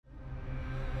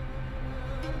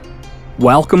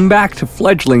Welcome back to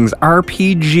Fledgling's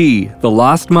RPG, The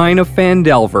Lost Mine of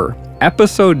Phandelver,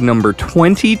 episode number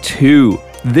 22.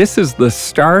 This is the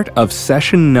start of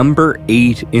session number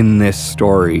 8 in this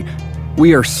story.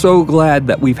 We are so glad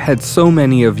that we've had so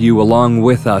many of you along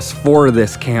with us for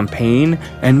this campaign,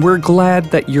 and we're glad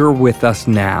that you're with us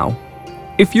now.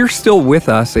 If you're still with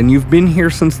us and you've been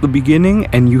here since the beginning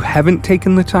and you haven't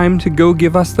taken the time to go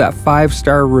give us that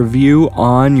 5-star review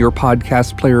on your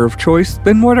podcast player of choice,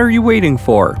 then what are you waiting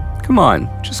for? Come on,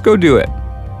 just go do it.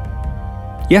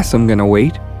 Yes, I'm gonna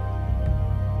wait.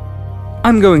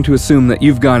 I'm going to assume that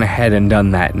you've gone ahead and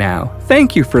done that now.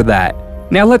 Thank you for that.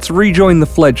 Now let's rejoin the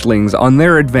fledglings on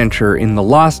their adventure in the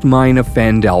Lost Mine of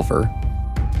Phandelver.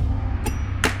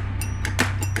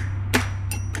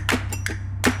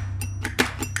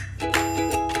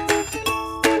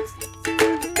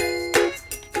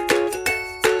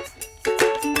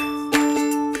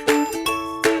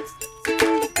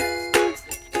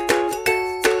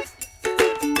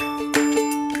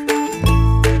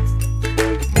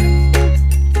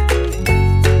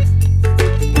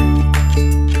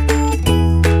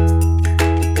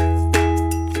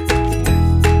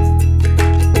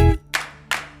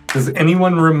 Does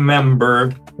anyone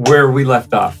remember where we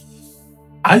left off?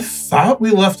 I thought we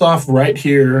left off right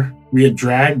here. We had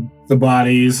dragged the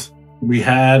bodies. We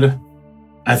had,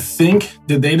 I think,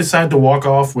 did they decide to walk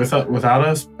off without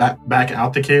us back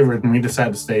out the cave, or did we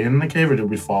decide to stay in the cave, or did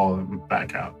we follow them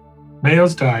back out?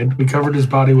 Mayo's died. We covered his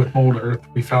body with mold earth.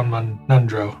 We found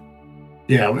Nundro.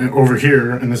 Yeah, over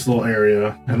here in this little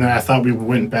area. And then I thought we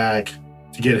went back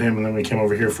to get him, and then we came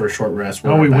over here for a short rest.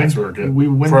 No, we went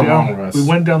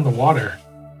down the water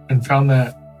and found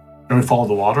that. And we followed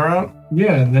the water out?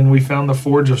 Yeah, and then we found the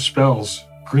Forge of Spells,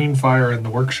 green fire in the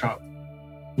workshop.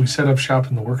 We set up shop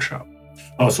in the workshop.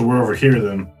 Oh, so we're over here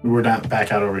then. We were not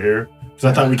back out over here? Because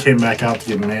I thought we came back out to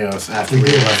get Mayos after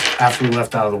we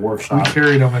left out of the workshop. We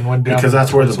carried him and went down. Because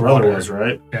that's where the brother was,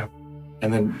 right? Yeah.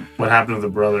 And then what happened to the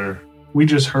brother? We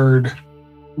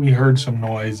heard some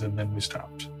noise and then we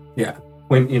stopped. Yeah.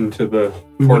 Went into the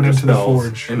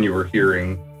forge, and you were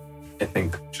hearing, I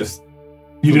think, just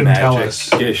you didn't tell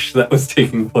us ish that was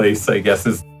taking place, I guess,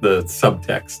 is the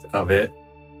subtext of it.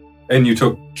 And you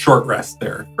took short rest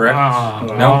there, correct?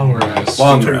 Long rest.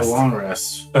 Long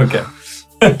rest. Okay.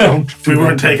 We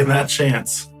weren't taking that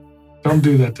chance. Don't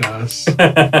do that to us.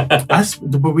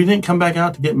 But we didn't come back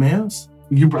out to get Mayos?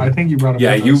 I think you brought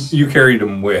him with us. You carried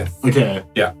him with. Okay.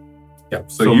 Yeah. Yep.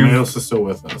 So Mayos is still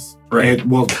with us. Right.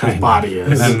 His body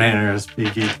is. In that manner of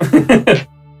speaking.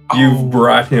 You've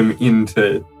brought him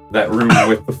into that room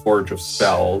with the Forge of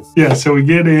Spells. Yeah, so we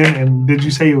get in, and did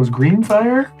you say it was green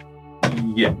fire?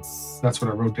 Yes. That's what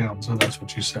I wrote down, so that's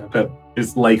what you said. That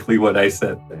is likely what I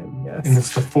said then, yes. And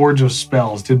it's the Forge of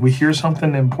Spells. Did we hear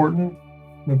something important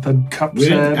that the cup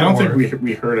said? I don't think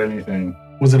we heard anything.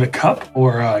 Was it a cup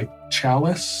or a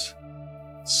chalice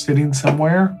sitting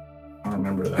somewhere? I don't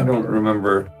remember that. I don't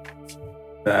remember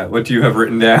that. What do you have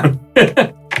written down?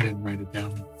 I didn't write it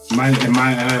down. I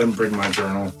didn't bring my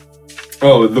journal.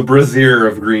 Oh, the brazier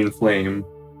of green flame.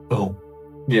 Oh.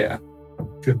 Yeah.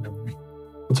 Good memory.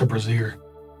 What's a brazier?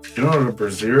 You know what a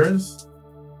brazier is?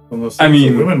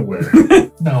 Women wear.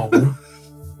 No.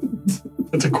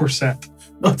 It's a corset.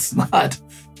 No, it's not.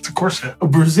 It's a corset. A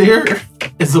brazier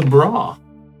is a bra. Are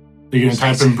you going to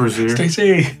type in brazier?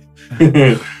 Stacey.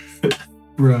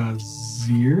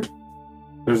 Brazier?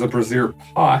 There's a brazier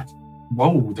pot.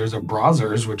 Whoa, there's a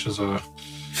Brazzers, which is a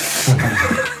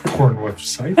porn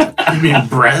website. You mean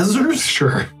Brazzers?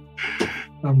 Sure.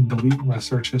 I'm deleting my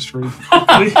search history.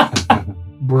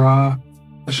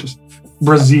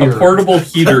 Brazier. A portable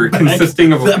heater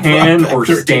consisting of a pan or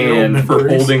stand for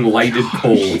holding lighted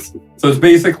coals. So it's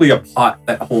basically a pot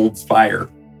that holds fire,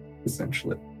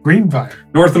 essentially. Green fire.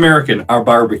 North American, our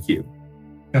barbecue.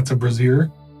 That's a brazier?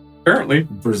 Apparently.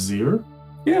 Brazier?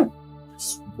 Yeah. I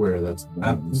swear that's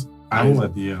ones. I'm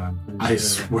with you. I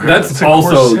swear. That's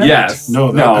also, corset? Yes.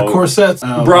 No, a corset.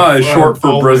 Bra is short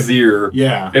for brazier.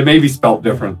 Yeah. It may be spelled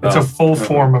different, though. It's a full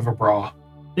form of a bra.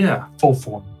 Yeah. Full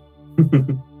form.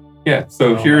 Yeah,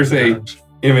 so here's a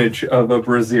image of a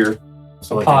brazier.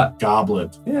 So like pot. A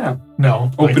goblet. Yeah.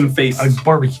 No. Open face. A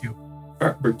barbecue.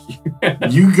 Barbecue.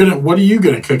 What are you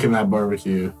gonna cook in that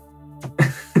barbecue?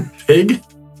 Pig?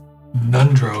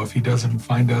 Nundro, if he doesn't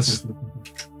find us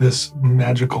this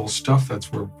magical stuff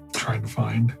we're trying to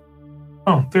find.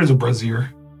 Oh, there's a brazier.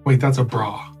 Wait, that's a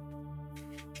bra.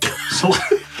 So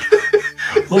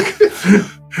look.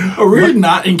 Are we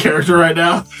not in character right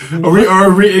now?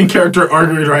 Are we in character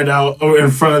arguing right now in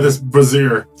front of this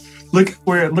brazier? Look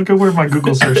at where my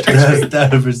Google search takes me. That's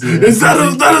not a brazier.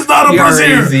 That is not a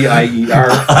brazier. Brazier.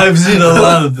 I've seen a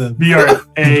lot of them. BRASSIERE.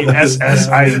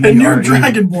 And you're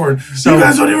Dragonborn. So- You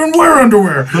guys don't even wear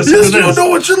underwear. Listen You to don't this. know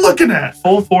what you're looking at.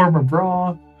 Full form of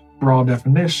bra, bra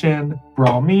definition,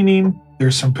 bra meaning.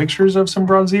 There's some pictures of some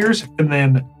braziers, and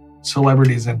then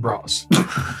celebrities in bras.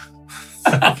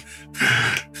 I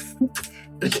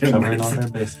can't Covering wait all for their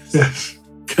bases. Yes.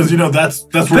 because that's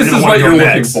where This you're is gonna what want to you're go looking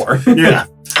next. for. Yeah.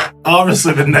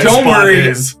 Obviously, the next Don't spot worry.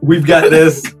 is We've got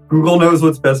this. Google knows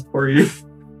what's best for you.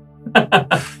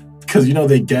 because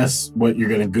they guess what you're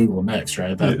gonna Google next,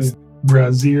 right? That's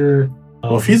Brazier.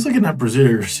 well, if he's looking at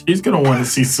braziers, he's gonna want to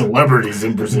see celebrities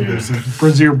in braziers,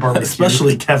 Brazier barbecue.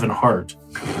 especially Kevin Hart.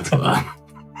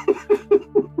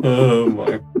 Oh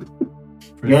my.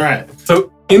 All right.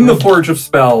 So in the Forge of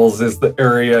Spells is the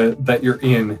area that you're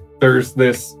in. There's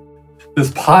this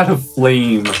pot of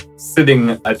flame sitting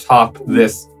atop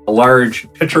this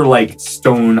large pitcher-like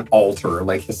stone altar,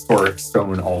 like historic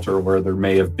stone altar, where there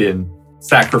may have been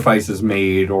sacrifices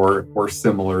made or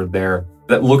similar there.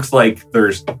 That looks like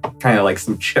there's kind of like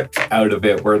some chips out of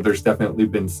it, where there's definitely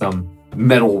been some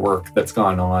metal work that's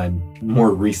gone on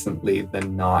more recently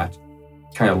than not.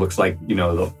 Kind of looks like,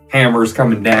 the hammers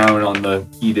coming down on the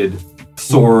heated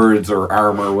swords or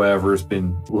armor, whatever's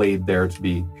been laid there to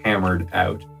be hammered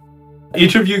out.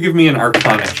 Each of you give me an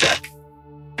Arcana check.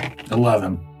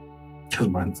 11. Because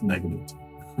mine's negative.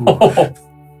 Oh,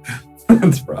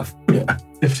 that's rough.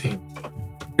 15.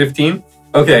 15?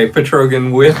 Okay,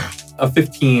 Petrogan, with a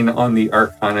 15 on the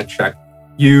Arcana check,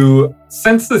 you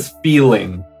sense this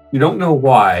feeling. You don't know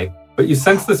why, but you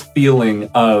sense this feeling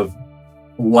of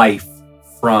life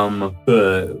from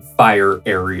the fire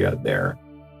area there.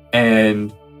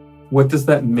 And what does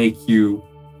that make you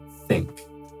think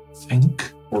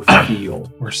Think or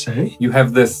feel? or say? You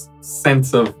have this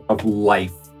sense of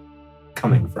life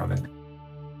coming from it.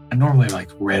 I normally like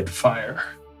red fire,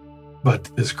 but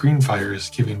this green fire is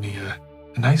giving me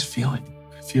a nice feeling.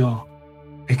 I feel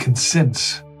I can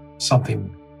sense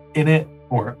something in it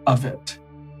or of it.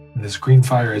 And this green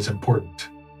fire is important.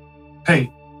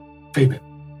 Hey, Fabian,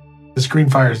 this green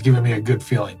fire is giving me a good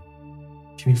feeling.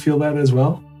 Can you feel that as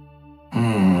well?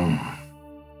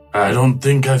 I don't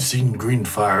think I've seen green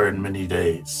fire in many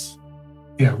days.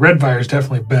 Yeah, red fire is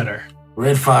definitely better.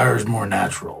 Red fire is more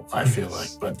natural, I feel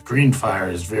Yes. like, but green fire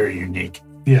is very unique.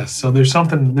 Yes, so there's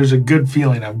a good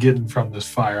feeling I'm getting from this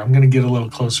fire. I'm going to get a little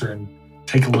closer and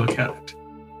take a look at it.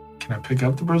 Can I pick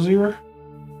up the brazier?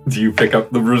 Do you pick up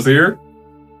the brazier?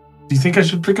 Do you think I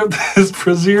should pick up this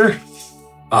brazier?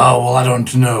 Oh, well, I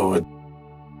don't know.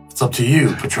 It's up to you,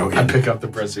 Petrogan. I pick up the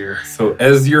brazier. So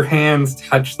as your hands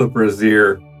touch the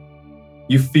brazier,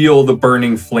 you feel the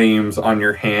burning flames on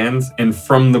your hands, and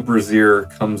from the brazier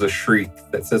comes a shriek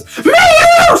that says,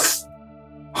 "Mouse!"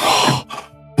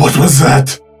 What was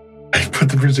that? I put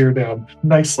the brazier down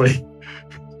nicely.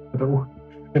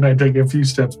 And I take a few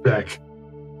steps back.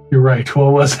 You're right.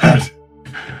 What was that?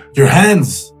 Your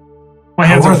hands. My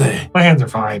How hands are are they? My hands are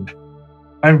fine.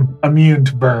 I'm immune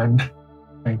to burn.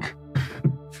 I think.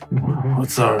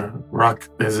 What's our rock?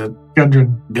 Is it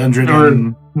Gundren. Gundren Or-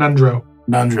 and Nundro.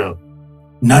 Nundro?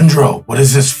 Nundro, what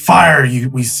is this fire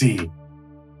we see?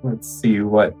 Let's see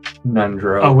what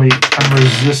Nundro. Oh, wait. I'm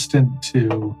resistant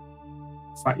to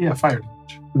fire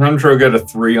damage. Nundro got a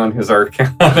 3 on his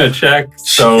Arcana check,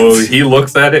 so Jeez. he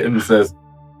looks at it and says,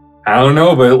 "I don't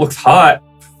know, but it looks hot."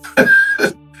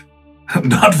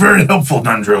 Not very helpful,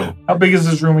 Nundro. How big is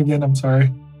this room again? I'm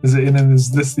sorry.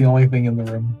 Is this the only thing in the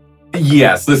room?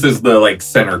 Yes, this is the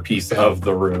centerpiece of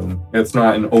the room. It's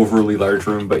not an overly large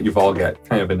room, but you've all got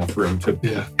kind of enough room to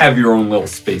Yeah. have your own little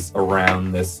space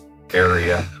around this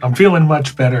area. I'm feeling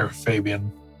much better,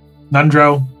 Fabian.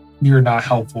 Nundro, you're not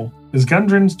helpful. Is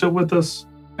Gundren still with us?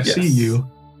 I Yes. see you.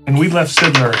 And we left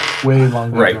Sidler way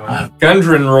longer Right. ago.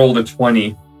 Gundren rolled a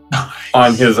 20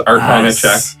 on his Arcana Nice.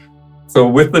 check. So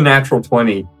with the natural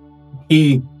 20,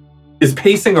 he is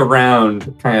pacing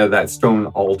around kind of that stone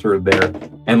altar there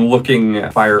and looking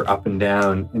at fire up and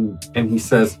down. And he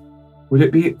says, "Would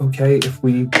it be okay if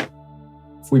we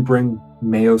bring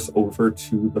Mayos over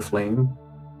to the flame?"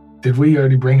 Did we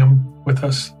already bring him with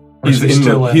us? Or is He's he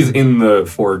still he's in the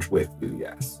forge with you,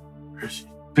 yes.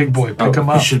 Big boy, pick Oh, him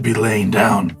He up. should be laying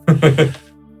down.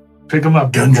 Pick him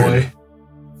up, big Gundren. boy.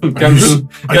 Are you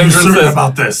Gundren certain says,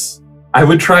 about this? "I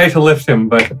would try to lift him,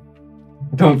 but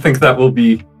I don't think that will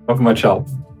be of much help."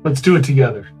 Let's do it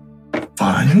together.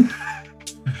 Fine.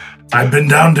 I've been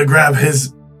down to grab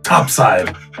his top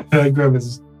side, I grab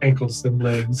his ankles and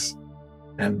legs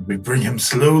and we bring him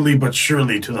slowly but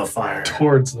surely to the fire.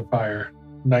 towards the fire,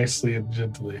 nicely and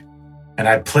gently. And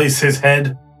I place his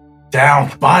head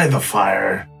down by the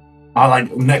fire.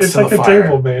 Like next It's to like the a fire.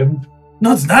 table, man.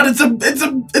 No, it's not.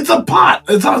 It's a pot.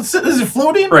 It's on. Is it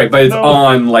floating? Right, but it's No,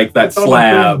 on like that it's on the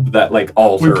slab, thing. that like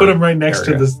altar. We put him right next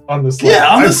area. to this on the slab. Yeah,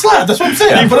 on the slab. That's what I'm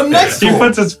saying. Yeah. I put him next to He him.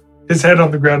 puts his head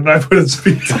on the ground, and I put his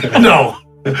feet No.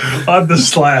 on the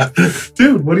slab.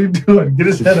 Dude, what are you doing? Get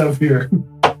his head up here.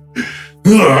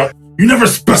 Ugh. You never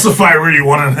specify where you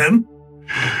wanted him.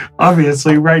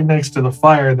 Obviously, right next to the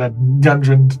fire that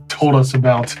Gundren told us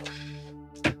about.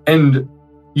 And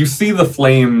you see the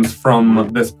flames from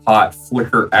this pot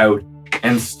flicker out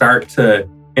and start to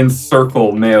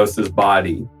encircle Meos's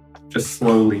body, just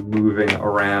slowly moving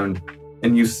around.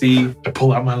 And you see I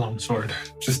pull out my longsword.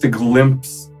 just a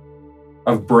glimpse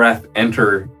of breath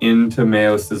enter into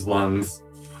Meos's lungs.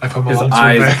 I put my His longsword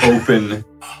eyes back. open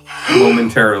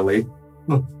momentarily.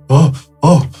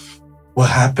 Oh, what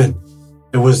happened?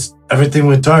 Everything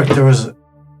went dark. There was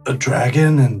a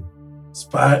dragon and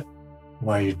spot.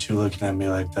 Why are you two looking at me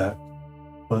like that?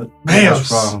 What's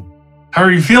Meos. wrong? How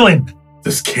are you feeling?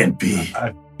 This can't be.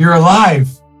 You're alive.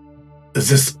 Is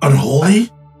this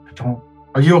unholy? I don't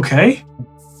Are you okay?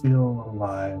 feel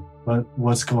alive.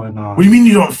 What's going on? What do you mean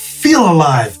you don't feel I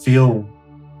alive? feel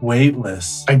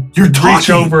weightless. You're Reach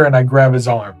talking. over and I grab his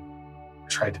arm.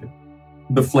 Try to.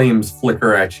 The flames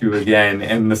flicker at you again,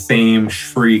 and the same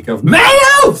shriek of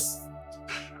Meos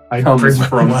I comes bring my,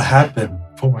 from What happened?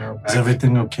 pull my arm Is back.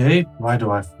 everything okay? Why do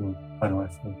I feel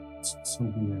so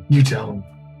weird? You tell him.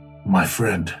 My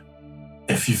friend,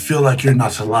 if you feel like you're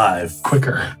not alive,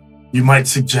 Quicker. you might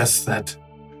suggest that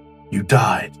you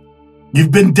died.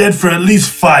 You've been dead for at least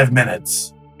 5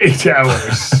 minutes. 8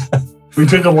 hours. We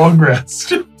took a long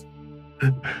rest.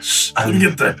 Shh, let me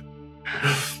get that.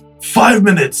 5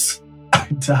 minutes I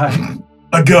died.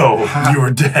 ago, How? you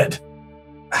were dead.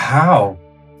 How?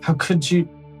 How could you?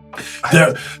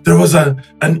 There was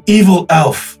an evil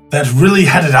elf that really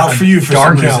had it out for you for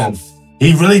some dark reason. elf.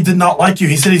 He really did not like you.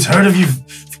 He said he's heard of you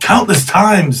countless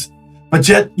times, but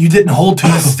yet you didn't hold to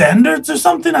his standards or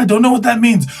something. I don't know what that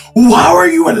means. How are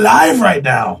you alive right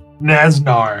now?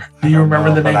 Naznar. Do you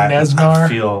remember the name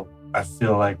Naznar? I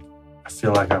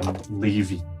feel like I'm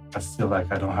leaving. I feel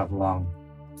like I don't have long.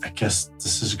 I guess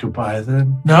this is goodbye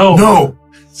then. No. No,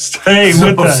 Stay So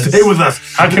with us. Stay with us.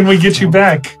 How can we get you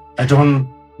back? I don't.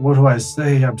 What do I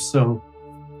say? I'm so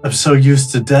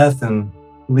used to death and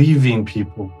leaving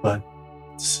people, but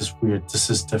this is weird. This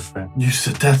is different. Used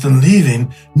to death and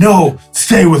leaving. No,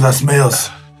 stay with us, males.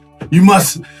 You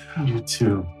must. You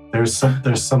too. There's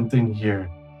something here.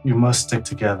 You must stick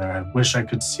together. I wish I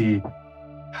could see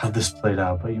how this played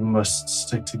out, but you must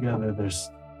stick together. There's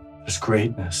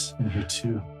greatness in you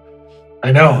too.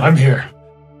 I know. I'm here.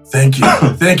 Thank you,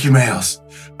 thank you, males.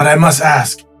 But I must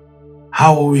ask,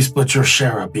 how will we split your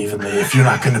share up evenly if you're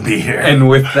not going to be here? And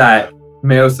with that,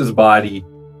 Meos's body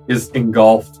is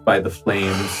engulfed by the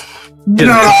flames.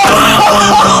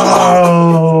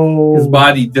 His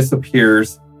body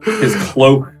disappears. His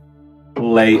cloak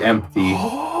lay empty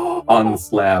on the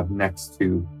slab next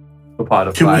to the pot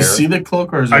of Can fire. we see the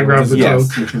cloak, or is I it? grabbed the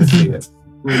Yes, cloak. you can see it.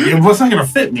 What's not going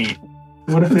to fit me?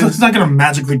 What if It's not going to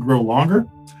magically grow longer.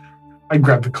 I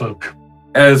grab the cloak?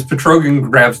 As Petrogan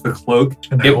grabs the cloak,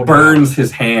 And I it hold burns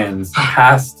his hands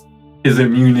past his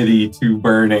immunity to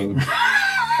burning.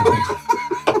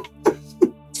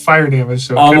 It's fire damage,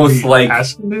 so it Almost could be like-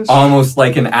 acid-ish. Almost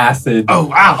like an acid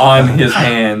Oh, ow. on his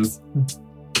hands.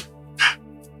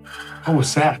 What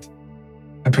was that?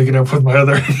 I pick it up with my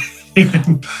other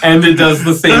hand. And it does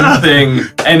the same thing.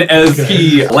 And as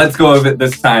he lets go of it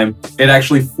this time, it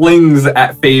actually flings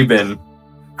at Fabian,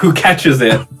 who catches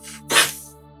it.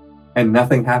 And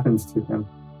nothing happens to him.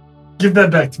 Give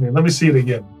that back to me. Let me see it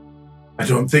again. I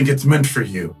don't think it's meant for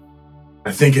you.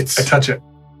 I think it's. I touch it.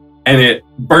 And it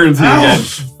burns you Ow. again.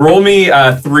 Roll me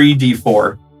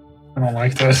 3d4. I don't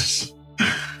like this.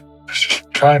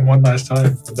 Trying one last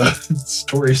time for the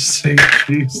story's sake.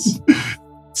 Jeez.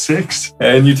 6?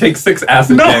 And you take 6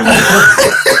 acid No.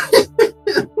 damage.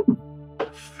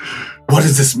 What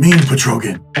does this mean,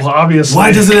 Petrogan? Well, obviously.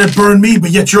 Why doesn't it burn me,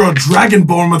 but yet you're a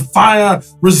dragonborn with fire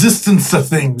resistance to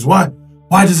things? Why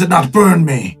does it not burn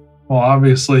me? Well,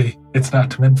 obviously, it's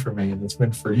not meant for me, and it's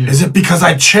meant for you. Is it because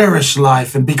I cherish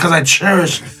life and because I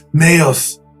cherish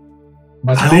Meos?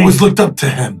 Must I be. always looked up to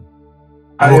him.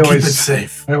 I will keep it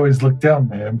safe. I always look down,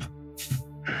 man.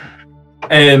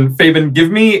 And Fabian,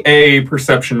 give me a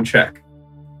perception check.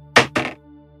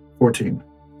 14.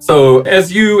 So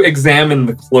as you examine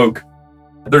the cloak,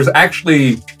 there's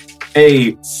actually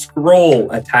a scroll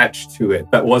attached to it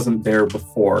that wasn't there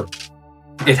before.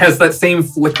 It has that same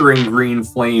flickering green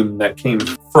flame that came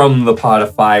from the pot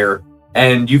of fire,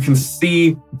 and you can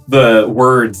see the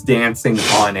words dancing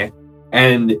on it.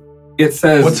 And it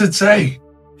says... What's it say?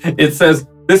 It says,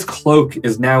 "This cloak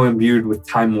is now imbued with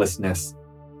timelessness.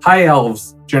 High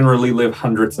elves generally live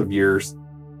hundreds of years.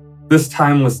 This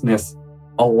timelessness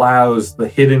allows the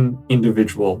hidden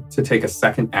individual to take a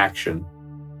second action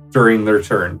during their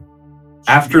turn.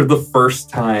 After the first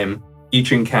time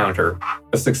each encounter,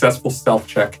 a successful stealth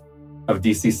check of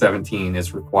DC 17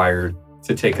 is required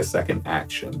to take a second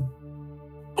action."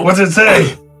 What's it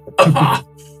say?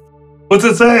 What's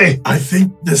it say? I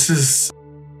think it's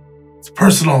a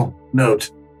personal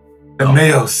note that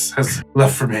Mayos has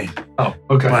left for me. Oh,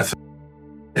 okay. But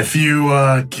if you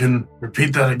can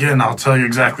repeat that again, I'll tell you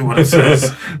exactly what it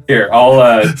says. Here,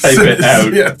 I'll type it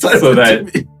out type so it that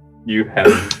to me. you have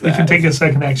that. You can take a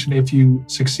second action if you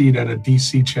succeed at a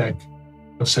DC check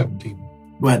of 17.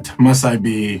 But must I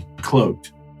be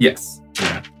cloaked? Yes.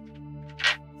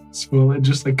 So will it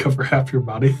just like cover half your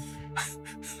body?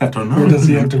 I don't know. Or does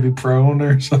he have to be prone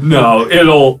or something? No,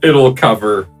 it'll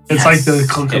cover. It's like the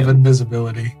cloak of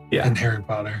invisibility Yeah. in Harry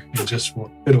Potter.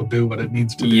 It'll do what it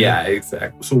needs to do. Yeah,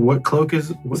 exactly. So what cloak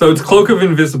is it? So it's Cloak of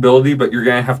Invisibility, but you're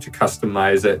gonna have to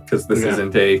customize it because this Okay.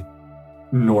 isn't a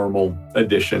normal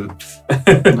edition.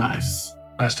 Nice.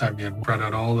 Last time you had brought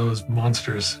out all those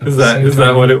monsters. at Is the that same is that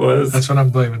time. what it was? That's what I'm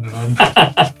blaming it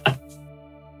on.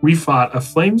 We fought a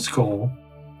flame skull,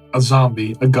 a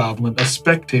zombie, a goblin, a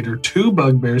spectator, 2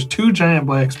 bugbears, 2 giant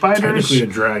black spiders, Technically a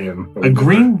dragon. a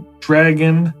green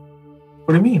dragon.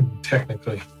 What do you mean,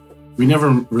 technically? We never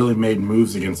really made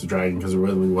moves against the dragon because it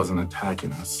really wasn't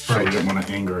attacking us. So Right. we didn't want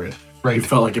to anger it. We Right.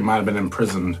 felt like it might have been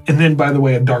imprisoned. And then, by the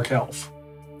way, a dark elf.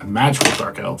 A magical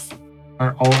dark elf.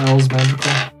 Aren't all elves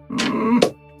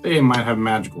magical? They might have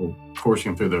magical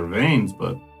coursing through their veins,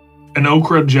 but An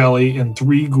okra jelly and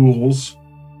 3 ghouls.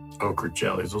 ochre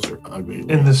jellies, those are ugly.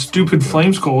 And the stupid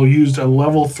flame skull used a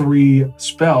level 3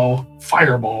 spell,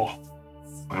 Fireball.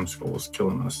 Flame skull was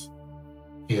killing us.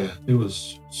 Yeah, it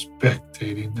was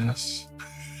spectating this.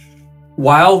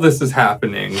 While this is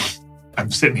happening, I'm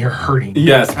sitting here hurting.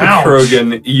 yes, Ouch.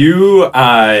 Petrogan, you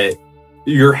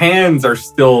your hands are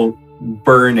still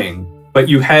burning, but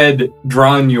you had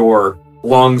drawn your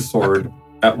longsword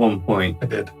at one point, I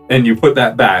did. and you put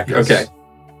that back. Yes. Okay.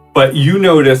 But you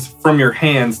notice from your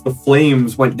hands, the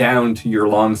flames went down to your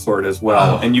longsword as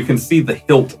well. Oh. And you can see the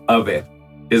hilt of it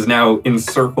is now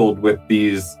encircled with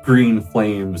these green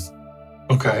flames.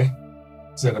 Okay.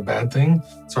 Is that a bad thing?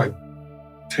 So I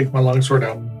take my longsword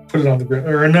out and put it on the ground.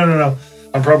 Or no.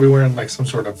 I'm probably wearing like some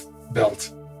sort of belt.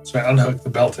 So I unhook the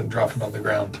belt and drop it on the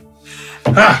ground.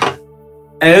 Ah!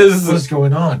 As What is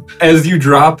going on? As you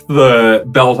drop the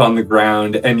belt on the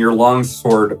ground and your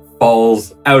longsword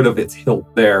falls out of its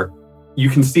hilt there, you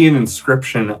can see an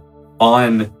inscription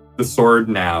on the sword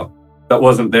now that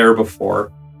wasn't there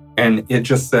before. And it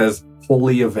just says,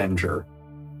 "Holy Avenger."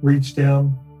 Reach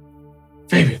down.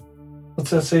 Fabian, what's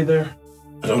that say there?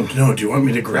 I don't know. Do you want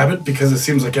me to grab it? Because it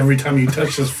seems like every time you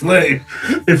touch this flame.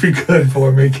 If you could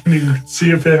for me, can you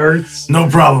see if it hurts? No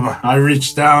problem. I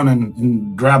reached down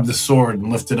and grabbed the sword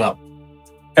and lifted it up.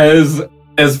 As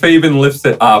Fabian lifts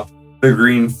it up, the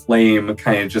green flame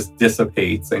kind of just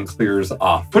dissipates and clears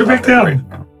off. Put it back of down. right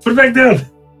now. Put it back down.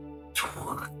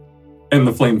 And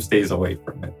the flame stays away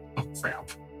from it. Oh, crap.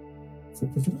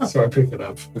 So I pick it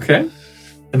up Okay?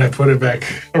 and I put it back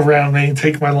around me,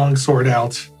 take my long sword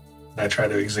out, and I try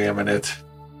to examine it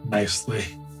nicely.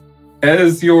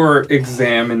 As you're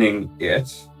examining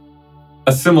it,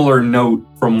 a similar note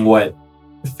from what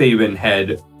Fabian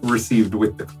had received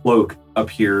with the cloak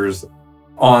appears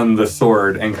on the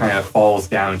sword and kind of falls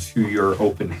down to your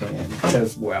open hand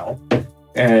as well.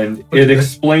 And it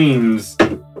explains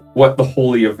what the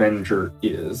Holy Avenger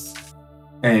is.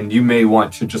 And you may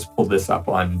want to just pull this up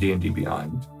on D&D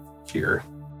Beyond here.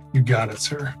 You got it,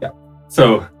 sir.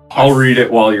 So I'll read it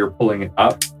while you're pulling it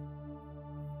up.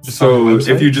 Just So on the if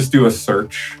website? you just do a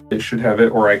search, it should have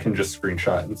it, or I can just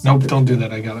screenshot and send Nope, it. don't do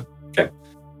that. I got it.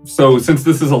 So since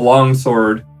this is a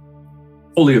longsword,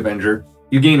 Holy Avenger,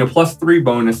 you gain a +3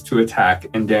 bonus to attack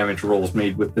and damage rolls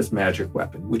made with this magic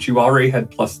weapon, which you already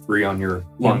had +3 on your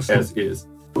longsword as is.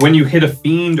 When you hit a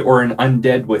fiend or an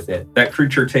undead with it, that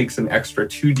creature takes an extra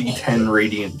 2d10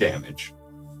 radiant damage.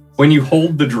 When you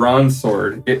hold the drawn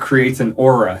sword, it creates an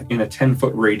aura in a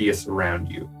 10-foot radius around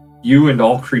you. You and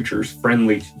all creatures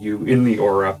friendly to you in the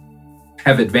aura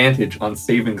have advantage on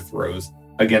saving throws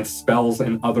against spells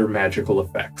and other magical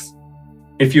effects.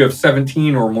 If you have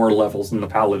 17 or more levels in the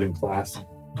Paladin class,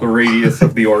 the radius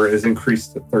of the aura is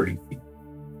increased to 30 feet.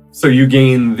 So you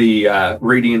gain the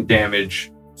radiant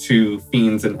damage to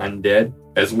fiends and undead,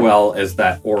 as well as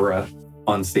that aura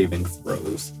on saving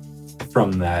throws.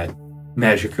 from that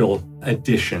magical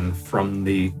addition from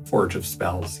the Forge of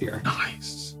Spells here.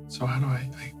 Nice. So how do I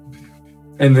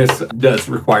And this does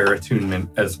require attunement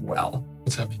as well.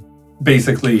 what's that mean?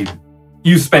 Basically,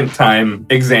 you spent time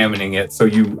examining it, so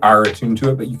you are attuned to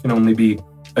it, but you can only be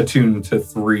attuned to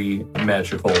 3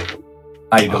 magical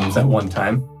items at one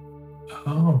time.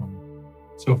 Oh.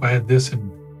 So if I had this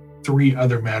and 3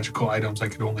 other magical items, I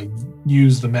could only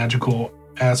use the magical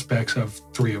aspects of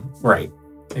 3 of them. Right.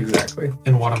 Exactly.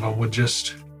 And one of them would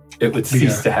just... It would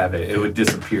cease to have it. It would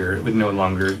disappear. It would no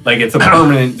longer... Like, it's a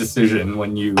permanent decision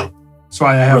when you... So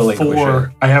I have relinquish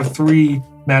 4... I have 3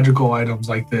 magical items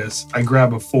like this. I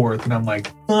grab a 4th, and I'm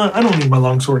like, I don't need my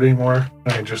longsword anymore.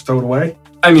 And I just throw it away.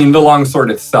 I mean, the longsword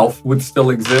itself would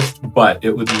still exist, but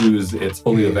it would lose its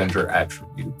Holy Avenger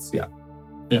attributes. Yeah.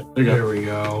 Yeah, there you go. There we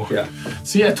go. Yeah.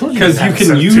 See, I told you. Because you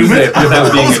can use it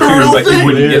without being attuned, but you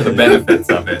wouldn't get the benefits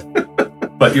of it.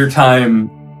 But your time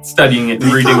studying it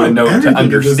and reading the note to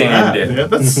understand it, Yeah,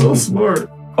 that's so smart.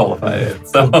 qualify it.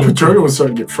 So Petroga was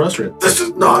starting to get frustrated. This is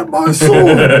not my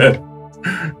sword.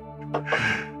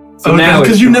 So now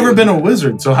because it's you've never been a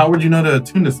wizard, so how would you know to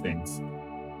attune to things?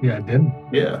 Yeah, I didn't.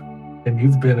 Yeah. And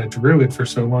you've been a druid for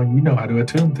so long, you know how to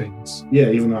attune things. Yeah,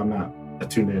 even though I'm not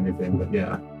attuned to anything, but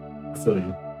yeah, I feel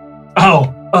you.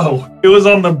 Oh, it was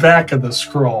on the back of the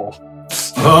scroll.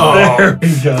 Oh. There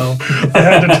we go. I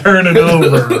had to turn it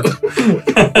over.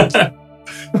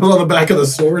 On the back of the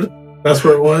sword? That's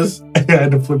where it was? I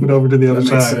had to flip it over to the other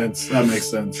That makes side. sense. That makes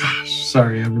sense.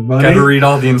 Sorry, everybody. Gotta read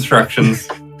all the instructions.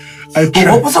 But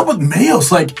what was up with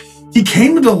Mayos? Like, he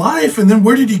came into life, and then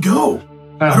where did he go?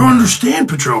 I don't understand,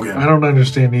 Petrogan. I don't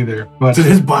understand either. But Did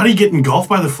his body get engulfed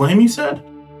by the flame, you said?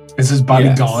 is his body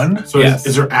Yes. gone? So Yes.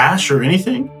 is there ash or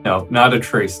anything? No, not a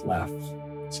trace left.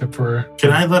 Except for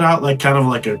Can I let out like kind of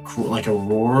like a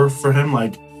roar for him,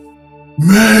 like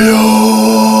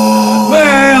Mayos!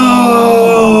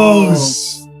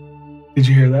 Mayos! Did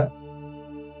you hear that?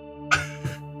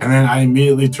 And then I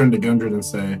immediately turn to Gundren and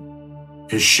say,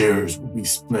 his shares will be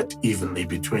split evenly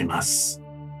between us.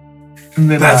 And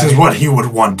then That is what he would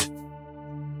want.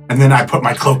 And then I put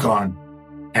my cloak on,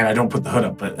 and I don't put the hood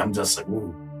up, but I'm just like,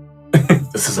 ooh,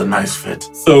 this is a nice fit.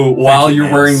 So while you, you're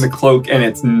Vance. wearing the cloak and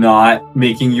it's not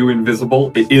making you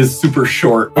invisible, it is super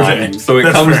short on Okay, you. So it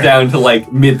that's comes fair. down to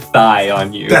like mid-thigh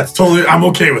on you. That's totally, I'm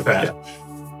okay with that.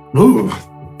 Ooh,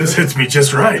 this hits me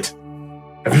just right.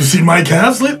 Have you seen my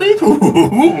calves lately?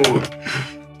 Ooh.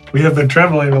 we have been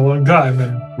traveling a long time,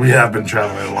 and We have been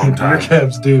traveling a long your time.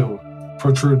 calves do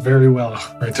protrude very well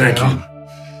right Thank now. you.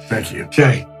 Thank you.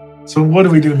 Okay, so what do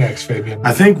we do next, Fabian?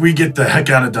 I think we get the heck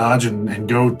out of Dodge and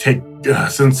go take,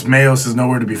 since Mayos is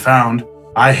nowhere to be found.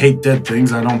 I hate dead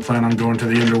things. I don't plan on going to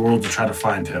the underworld to try to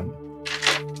find him.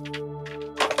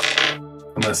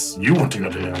 Unless you want to go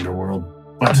to the underworld.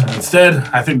 But instead,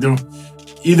 I think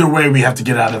either way, we have to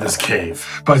get out of this cave.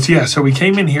 But yeah, so we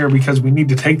came in here because we need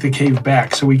to take the cave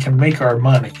back so we can make our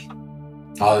money.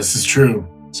 Oh, this is true.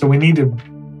 So we need to,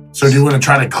 So do you want to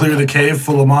try to clear the cave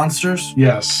full of monsters?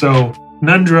 yes. So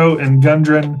Nundro and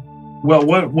Gundren. Well,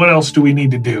 what else do we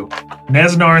need to do?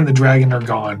 Neznar and the dragon are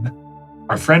gone.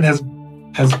 Our friend has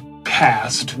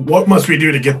passed. What must we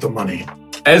do to get the money?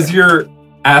 As you're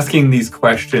asking these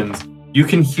questions, you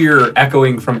can hear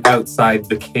echoing from outside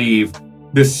the cave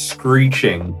this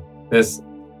screeching, this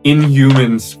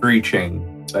inhuman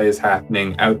screeching that is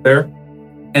happening out there.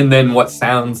 And then what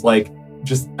sounds like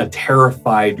just a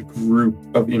terrified group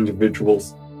of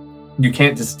individuals. You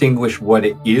can't distinguish what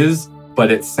it is,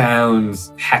 but it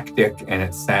sounds hectic and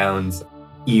it sounds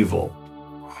evil.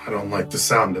 I don't like the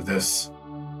sound of this.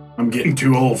 I'm getting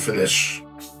too old for this.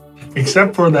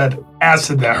 Except for that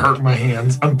acid that hurt my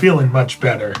hands, I'm feeling much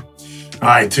better.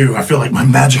 I too. I feel like my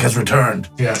magic has returned.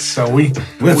 Yes, so we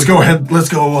Let's go ahead. Let's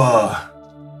go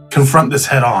confront this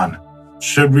head on.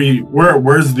 Should we?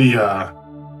 Where's the?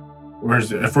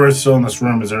 If we're still in this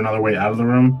room, is there another way out of the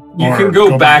room? You Or can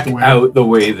go back the way- out the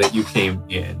way that you came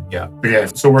in. Yeah. Okay,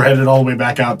 so we're headed all the way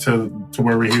back out to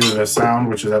where we hear the sound,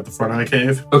 which is at the front of the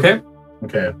cave. Okay.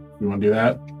 Okay, you want to do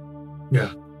that?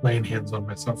 laying hands on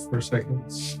myself for a second.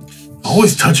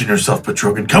 Always touching yourself,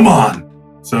 Petrogan. Come on.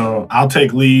 So I'll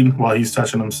take lead while he's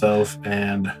touching himself,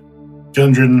 and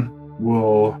Gundren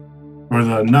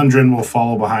the Nundren will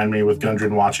follow behind me with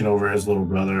Gundren watching over his little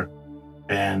brother,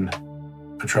 and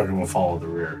Petrogan will follow the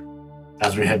rear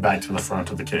as we head back to the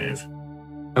front of the cave.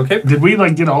 Okay. Did we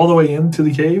get all the way into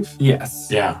the cave? Yes.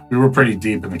 Yeah, we were pretty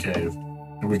deep in the cave,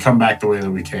 and we come back the way that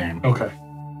we came. Okay.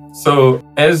 So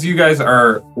as you guys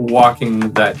are walking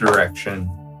that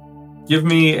direction, give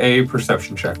me a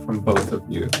perception check from both of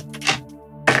you.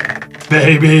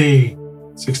 Baby.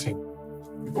 16.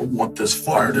 I want this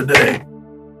fire today.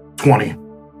 20.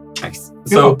 Nice.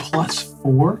 You have a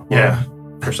 +4? Yeah.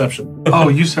 Perception. Oh,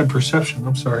 you said perception.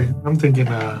 I'm sorry. I'm thinking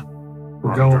we're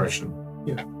Wrong going. direction.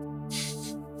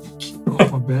 Oh,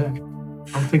 my bad.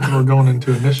 I'm thinking we're going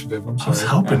into initiative. I'm I was sorry.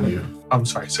 helping you. I'm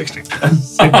sorry. 16.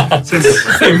 Same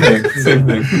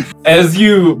thing. As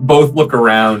you both look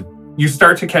around, you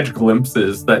start to catch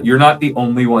glimpses that you're not the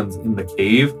only ones in the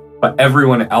cave, but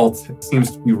everyone else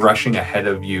seems to be rushing ahead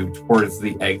of you towards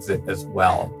the exit as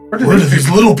well. Where did these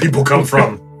little people come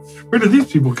from? Where did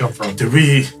these people come from? Did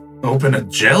we open a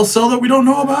jail cell that we don't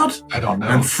know about? I don't know.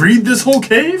 And freed this whole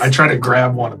cave? I try to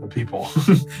grab one of the people.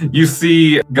 You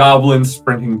see goblins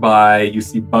sprinting by, you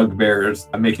see bugbears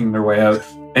making their way out,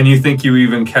 and you think you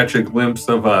even catch a glimpse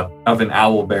of an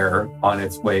owlbear on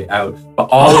its way out. But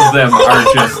all of them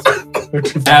are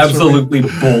just absolutely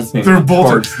bolting They're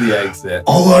bolting. towards the exit.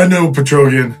 All I know,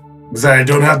 Petrogian, is that I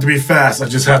don't have to be fast. I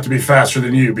just have to be faster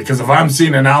than you. Because if I'm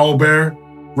seeing an owlbear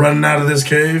running out of this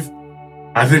cave,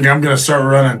 I think I'm going to start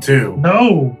running too.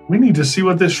 No, we need to see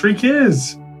what this shriek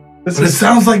is. But it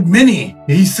sounds like many.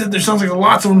 He said there sounds like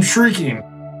lots of them shrieking.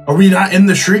 Are we not in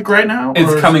the shriek right now?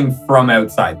 It's Or- coming from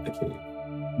outside the cave.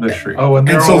 The shriek. Oh, and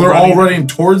And so they're all running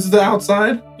towards the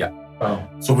outside? Oh,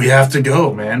 So we have to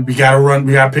go, man. We gotta run.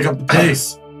 We gotta pick up the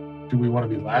pace. do we want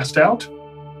to be last out?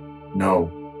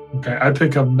 No. Okay, I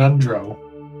pick up Nundro,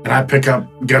 And I pick up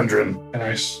Gundren. and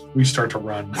we start to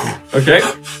run. Okay.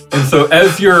 And so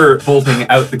as you're bolting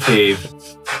out the cave,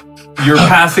 you're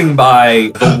passing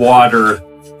by the water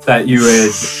that you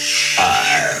had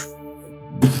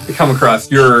come across.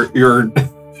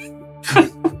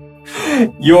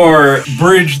 Your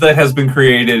bridge that has been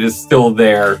created is still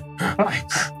there.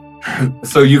 Nice.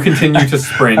 So you continue to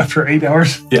sprint. After 8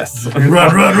 hours Yes.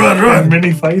 and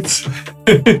many fights.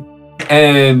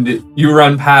 And you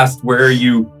run past where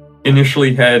you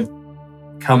initially had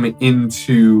come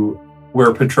into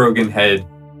where Petrogan had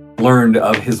learned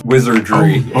of his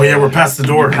wizardry. Oh yeah, we're past the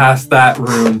door. Past that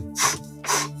room.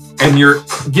 And you're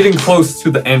getting close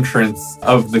to the entrance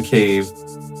of the cave.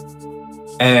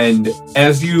 And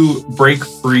as you break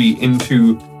free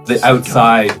into the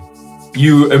outside,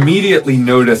 you immediately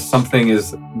notice something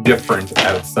is different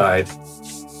outside.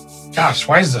 Gosh,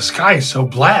 why is the sky so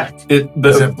black? Is it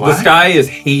The black? sky is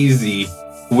hazy,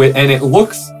 and it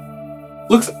looks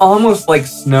almost like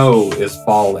snow is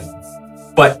falling.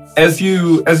 But as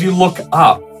you look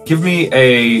up, give me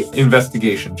a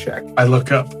investigation check. I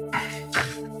look up.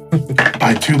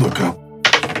 I too look up.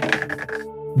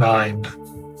 9.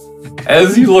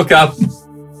 As you look up,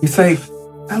 you say,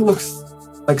 "That looks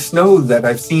like snow that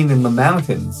I've seen in the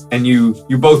mountains." And you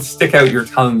both stick out your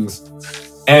tongues,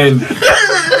 and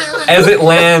as it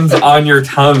lands on your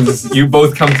tongues, you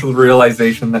both come to the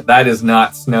realization that that is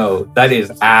not snow. That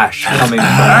is ash coming from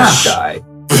the sky.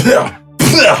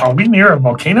 Are we near a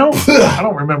volcano? I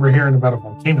don't remember hearing about a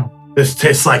volcano. This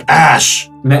tastes like ash.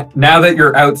 Now that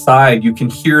you're outside, you can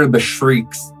hear the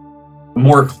shrieks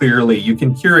more clearly. You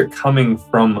can hear it coming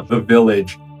from the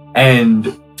village, and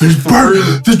There's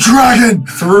the dragon.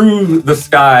 through the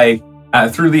sky,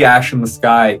 through the ash in the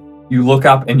sky, you look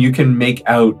up and you can make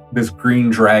out this green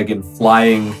dragon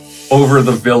flying over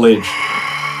the village,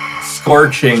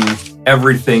 scorching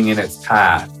everything in its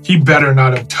path. He better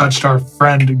not have touched our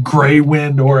friend Grey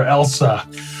Wind or Elsa.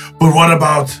 But what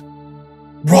about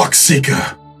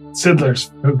Rockseeker?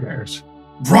 Siddler's, who cares?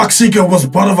 Rockseeker was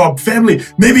part of our family.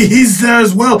 Maybe he's there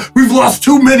as well. We've lost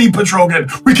too many, Petrogan.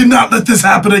 We cannot let this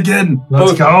happen again.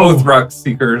 Let's go. Both rock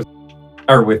seekers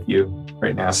are with you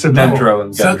right now. Siddler. Nendro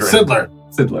and Gundren.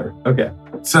 Siddler. Okay.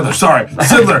 Siddler, sorry.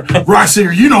 Siddler.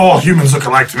 Rockseeker, you know all humans look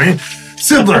alike to me.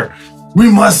 Siddler,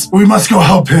 we must go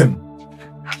help him.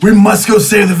 We must go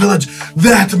save the village.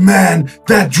 That man,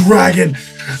 that dragon,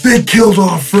 they killed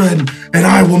our friend, and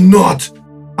I will not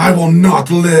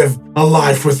live a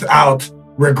life without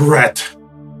regret.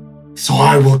 So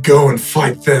I will go and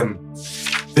fight them.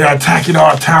 They are attacking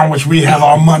our town, which we have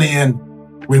our money in.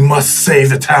 We must save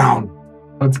the town.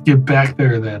 Let's get back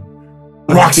there then.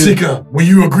 Rockseeker, will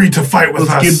you agree to fight with us?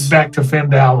 Let's get back to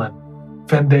Fandalen.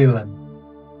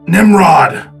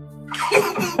 Nimrod.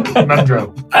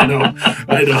 Nundro.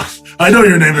 I know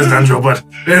your name is Nendro, but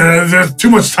there's too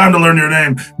much time to learn your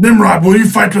name. Nimrod, will you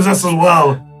fight with us as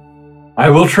well? I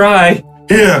will try.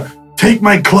 Here, take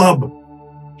my club.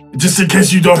 Just in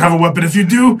case you don't have a weapon. If you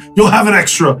do, you'll have an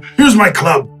extra. Here's my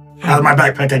club. Out of my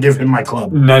backpack, I give him my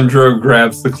club. Nendro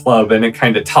grabs the club and it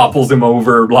kind of topples him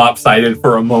over lopsided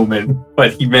for a moment,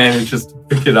 but he manages to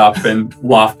pick it up and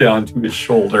loft it onto his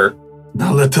shoulder.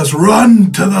 Now let us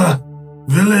run to the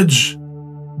village.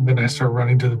 Then I start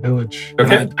running to the village.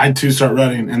 Okay. I too start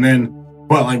running, and then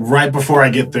But like right before I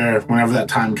get there, whenever that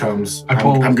time comes,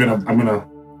 I'm gonna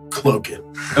cloak it.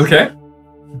 Okay.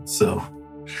 So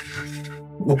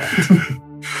It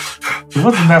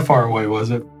wasn't that far away,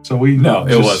 was it? So No,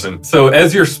 it wasn't. So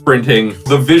as you're sprinting,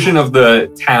 the vision of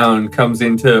the town comes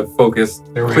into focus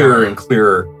clearer and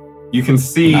clearer. You can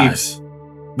see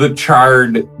the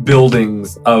charred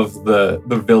buildings of the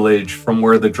village from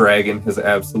where the dragon has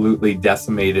absolutely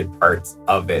decimated parts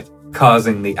of it,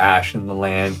 causing the ash in the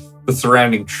land, the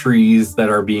surrounding trees that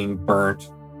are being burnt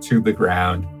to the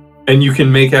ground. And you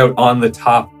can make out on the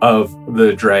top of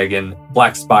the dragon,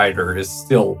 Black Spider is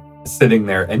still sitting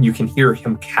there, and you can hear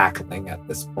him cackling at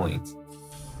this point.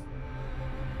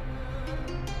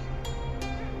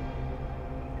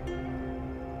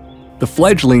 The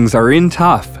fledglings are in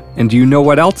tough, and do you know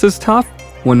what else is tough?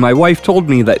 When my wife told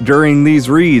me that during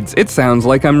these reads, it sounds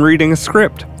like I'm reading a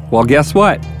script. Well, guess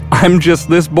what? I'm just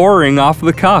this boring off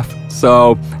the cuff.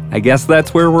 So I guess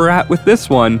that's where we're at with this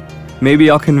one. Maybe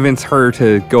I'll convince her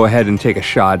to go ahead and take a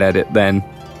shot at it then.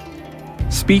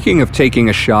 Speaking of taking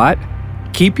a shot,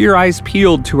 keep your eyes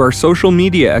peeled to our social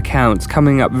media accounts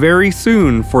coming up very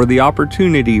soon for the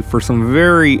opportunity for some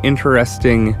very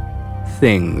interesting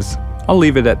things. I'll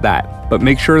leave it at that, but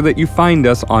make sure that you find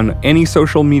us on any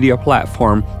social media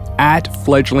platform at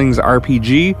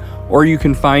FledglingsRPG, or you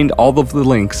can find all of the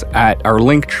links at our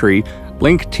link tree,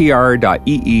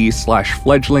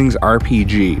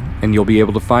 linktr.ee/fledglingsrpg, and you'll be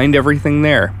able to find everything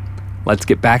there. Let's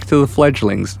get back to the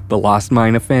fledglings, the lost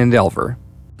mine of Phandelver.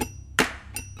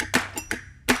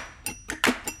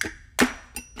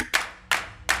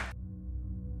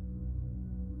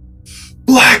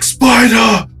 Black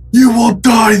Spider, you will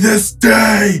die this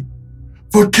day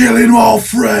for killing our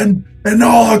friend and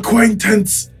our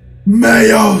acquaintance,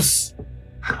 Mayos.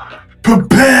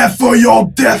 Prepare for your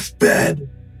deathbed.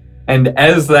 And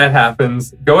as that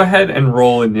happens, go ahead and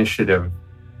roll initiative.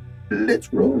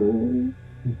 let's roll.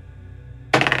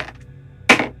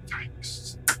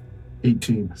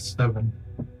 18. 7.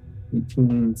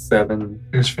 18, 7.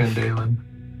 Here's Fandalen.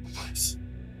 Nice.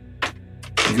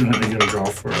 You gonna draw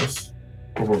for us?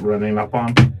 What we're running up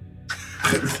on?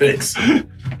 Thanks.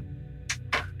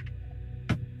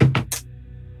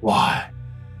 Why,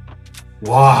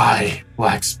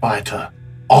 Black Spider?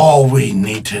 All we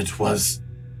needed was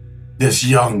this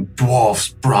young dwarf's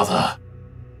brother.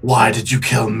 Why did you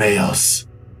kill Mayos?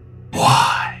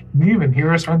 Why? Can you even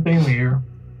hear us? Aren't they in the air?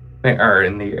 They are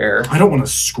in the air. I don't want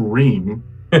to scream.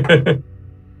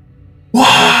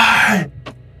 Why?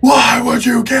 Why would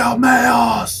you kill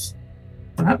Mayos?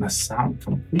 We're not in a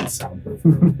complete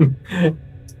sound.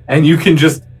 And you can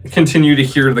just continue to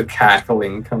hear the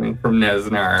cackling coming from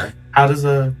Nesnar. How does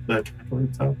the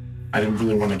cackling sound? I didn't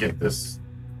really want to get this.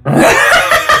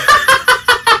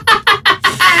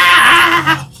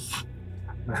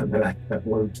 That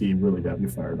low key really got me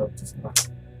fired up just now.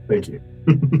 Thank you.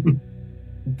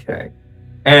 Okay.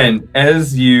 And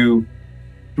as you...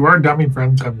 Do our dummy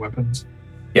friends have weapons?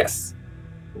 Yes.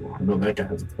 I know that guy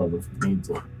has a club if he needs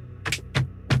it.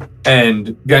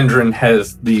 And Gundren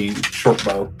has the short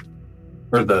bow.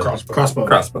 Or the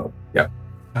Crossbow. Yeah.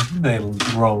 How did they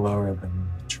roll lower than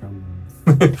the drum?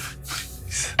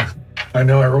 I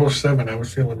know, I rolled 7. I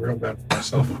was feeling real bad for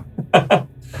myself.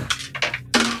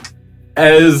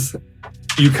 As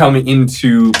you come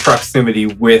into proximity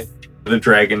with the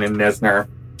dragon and Nesnar,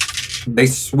 they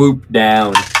swoop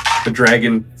down. The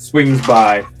dragon swings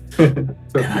by. And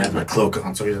I have my cloak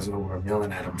on so he doesn't know where I'm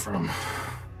yelling at him from.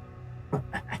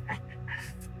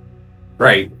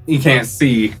 Right. You can't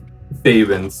see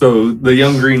Faven. So the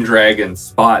young green dragon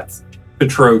spots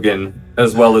Petrogan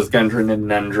as well as Gundren and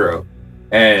Nundro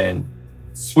and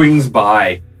swings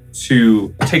by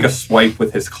to take a swipe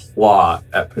with his claw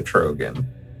at Petrogan.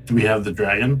 Do we have the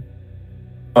dragon?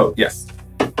 Oh, yes.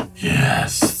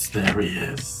 Yes, there he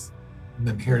is. And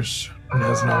then here's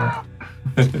Nesnar.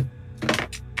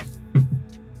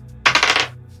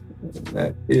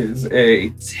 That is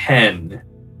a 10.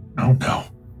 Oh no.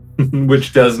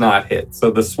 Which does not hit.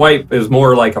 So the swipe is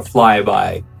more like a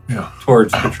flyby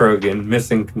towards Petrogan,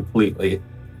 missing completely.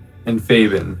 And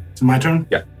Faven. It's my turn?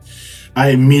 Yeah.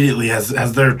 I immediately, as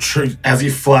he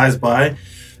flies by,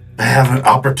 I have an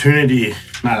opportunity,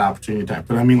 not an opportunity type,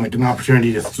 but I mean like an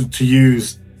opportunity to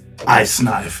use Ice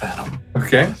Knife at him.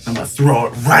 Okay. I'm gonna throw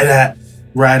it right at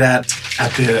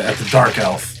the Dark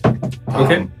Elf.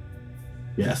 Okay.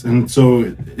 Yes, and so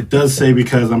it does say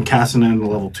because I'm casting it in the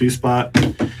level 2 spot.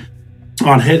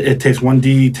 On hit, it takes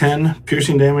 1d10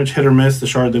 piercing damage, hit or miss. The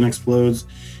shard then explodes.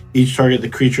 Each target the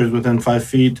creature is within 5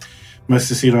 feet Must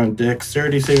succeed on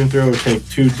dexterity saving throw or take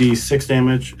 2d6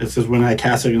 damage. It says when I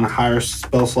cast it in a higher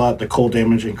spell slot, the cold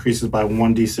damage increases by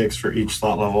 1d6 for each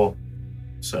slot level.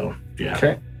 So, yeah.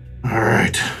 Okay. All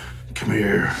right. Come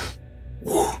here.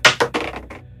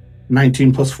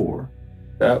 19 plus 4.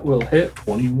 That will hit.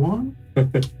 21?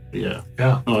 Yeah.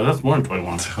 Yeah. Oh, that's more than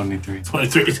 21. 23.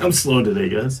 23. I'm slow today,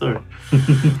 guys. Sorry. All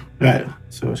right.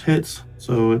 So it hits.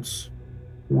 So it's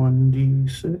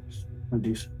 1d6.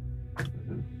 1d6.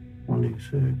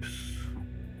 1d6. I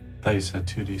thought you said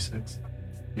 2d6.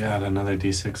 You add another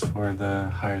d6 for the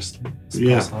higher spell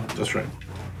Yeah, slot. that's right.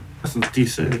 This one's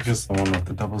d6. Just the one with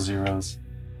the double zeros.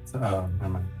 Oh, never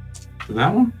mind. Is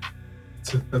that one?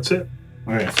 That's it.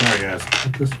 All right. Sorry, guys.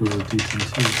 This was a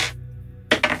d10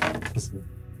 too.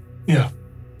 Yeah.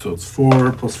 So it's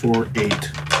 4 plus 4,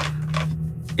 8.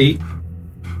 8.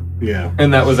 Yeah.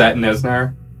 And that was at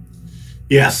Nesnar.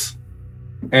 Yes.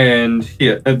 And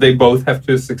yeah, they both have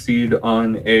to succeed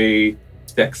on a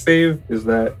dex save. Is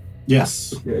that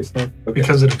Yes. the ice knife? Okay.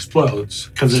 Because it explodes.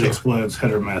 Because it So- explodes,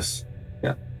 hit or miss.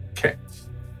 Yeah. Okay.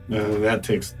 That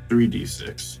takes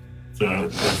 3d6. So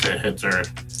if it hits or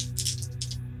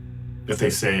if they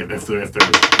save, if they're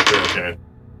okay.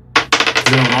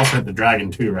 They would also hit the dragon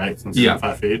too, right? Since Yeah. it's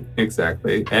 5 feet.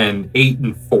 Exactly. And 8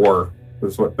 and 4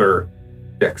 was what their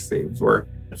dex saves were.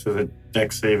 So the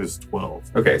dex save is 12.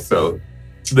 Okay, so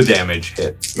the damage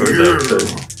hit. Or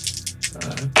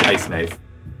the ice knife.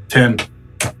 10.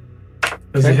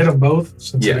 Does it hit them both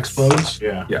since Yes. it explodes?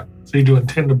 Yeah. So you're doing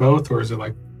 10 to both, or is it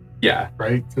like, Yeah,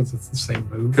 right? Because it's the same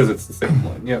move. because it's the same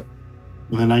one. Yep.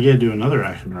 Well, then I get to do another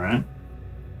action, right?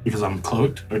 Because I'm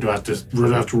cloaked? Or do I have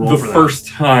to roll The for that? first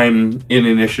time in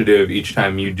initiative, each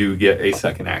time you do get a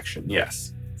second action,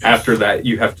 yes. After that,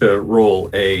 you have to roll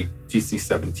a DC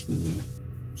 17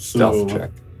 stealth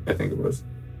check, I think it was.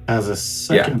 As a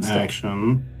second stealth.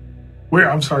 action, Where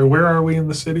are we in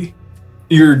the city?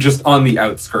 You're just on the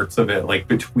outskirts of it, like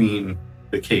between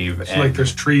the cave So and like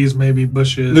there's trees, maybe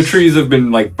bushes. the trees have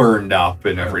been like burned up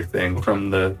and everything from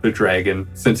the dragon.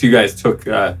 Since you guys took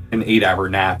an 8-hour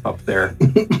nap up there,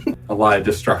 a lot of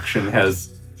destruction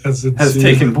has has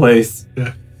taken place.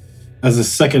 as a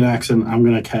second action, I'm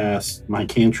going to cast my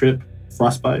cantrip,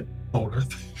 Frostbite. Old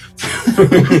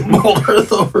Earth. Mold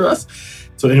Earth over us.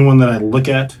 So anyone that I look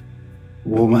at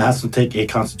has to take a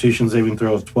Constitution saving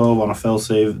throw of 12 on a fail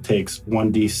save. It takes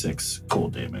 1d6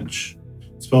 cold damage.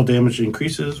 Spell damage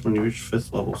increases when you reach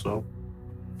 5th level, so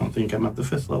I don't think I'm at the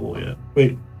 5th level yet.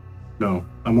 Wait, no,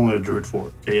 I'm only a Druid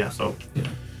 4. Okay, yeah, so Yeah.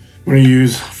 I'm going to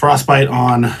use Frostbite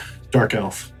on Dark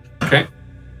Elf. Okay.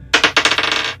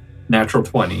 Natural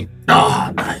 20.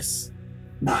 Ah, nice.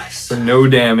 Nice. So no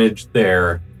damage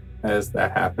there as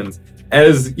that happens.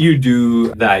 As you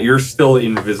do that, you're still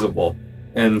invisible.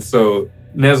 And so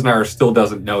Nesnar still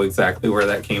doesn't know exactly where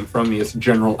that came from. He has a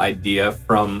general idea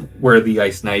from where the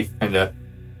ice knife kind of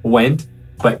went,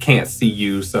 but can't see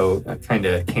you, so that kind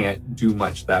of can't do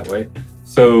much that way.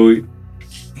 So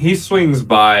he swings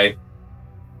by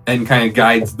and kind of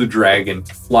guides the dragon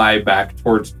to fly back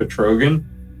towards Petrogan,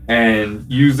 and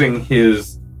using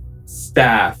his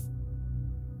staff,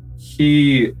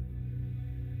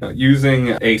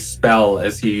 using a spell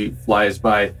as he flies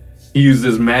by, he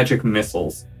uses magic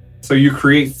missiles. So you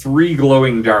create 3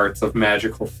 glowing darts of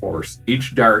magical force.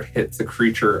 Each dart hits a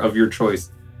creature of your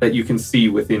choice that you can see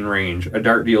within range. A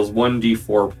dart deals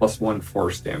 1d4 plus 1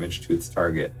 force damage to its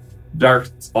target.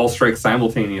 Darts all strike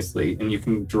simultaneously, and you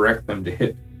can direct them to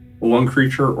hit one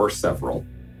creature or several.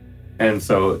 And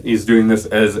so he's doing this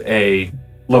as a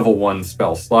level 1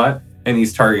 spell slot, and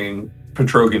he's targeting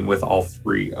Petrogan with all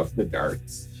 3 of the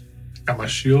darts. Got my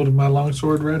shield and my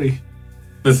longsword ready.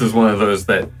 This is one of those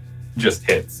that just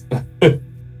hits.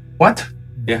 What?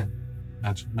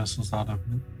 Magic missiles out of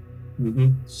it. Mm-hmm.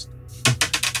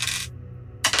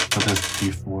 But there's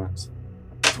d4s.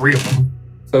 3 of them.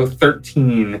 So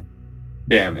 13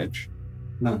 damage.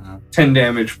 No. 10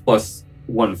 damage plus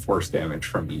 1 force damage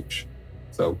from each.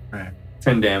 So Right.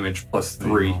 10 damage plus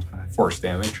 3 Okay. force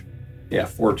damage. Yeah,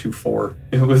 4 to 4.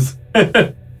 It was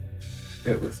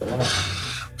it was a lot.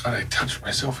 God, I touched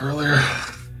myself earlier.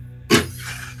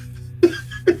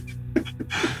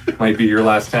 Might be your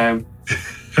last time.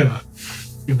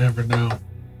 You never know.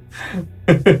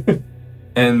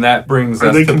 And that brings Are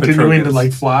us they to continuing to Petrogan's.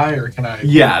 like fly, or can I?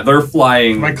 Yeah, they're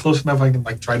flying. Am I close enough? I can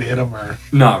like try to hit them, or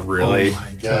Not really. Oh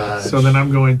my god. so then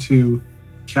I'm going to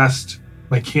cast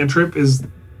my cantrip. Is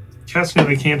casting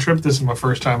a cantrip? This is my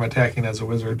first time attacking as a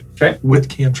wizard. Okay. With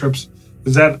cantrips,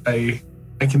 is that I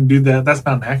can do that? That's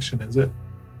not an action, is it?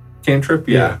 Cantrip?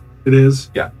 Yeah. It is?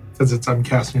 Yeah. Because I'm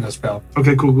casting a spell.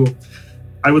 Okay, cool.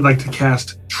 I would like to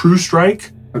cast True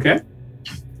Strike, Okay.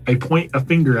 I point a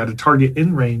finger at a target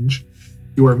in range.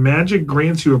 Your magic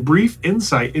grants you a brief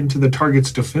insight into the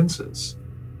target's defenses.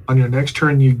 On your next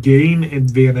turn, you gain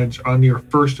advantage on your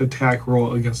first attack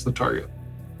roll against the target,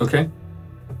 Okay.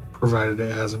 provided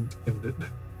it hasn't ended.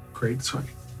 Great. So I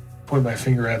point my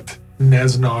finger at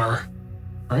Nesnar.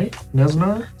 Right?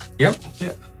 Nesnar? Yep.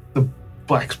 Yeah. The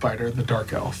black spider, the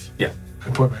dark elf. Yeah. I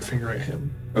point my finger at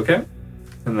him. Okay.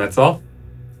 And that's all?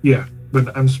 Yeah,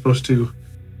 but I'm supposed to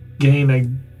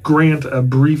grant a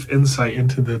brief insight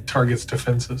into the target's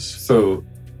defenses. So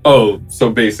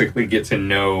basically get to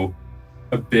know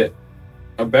a bit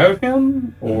about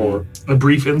him, or A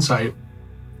brief insight.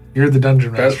 You're the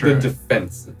dungeon about master. the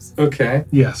defenses. Okay.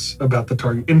 Yes, about the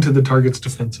target, into the target's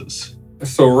defenses.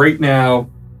 So right now,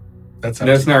 That's up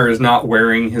to you. Nesnar is not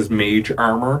wearing his mage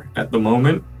armor at the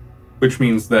moment, which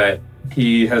means that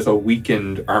he has a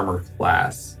weakened armor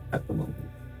class at the moment.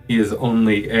 He is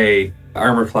only a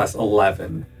armor class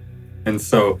 11, and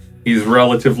so he's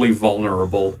relatively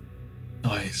vulnerable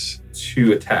Nice.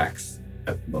 to attacks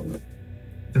at the moment.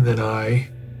 And then I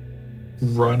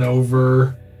run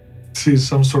over to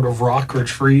some sort of rock or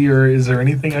tree, or is there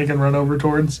anything I can run over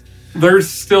towards? There's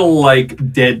still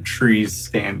like dead trees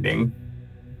standing.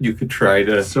 You could try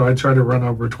to So I try to run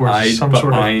over towards hide some sort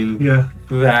of... behind Yeah,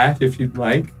 that if you'd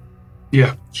like.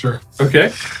 yeah, sure.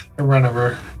 Okay. I run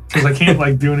over, because I can't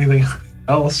like do anything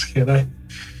else, can I?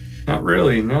 Not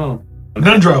really, no.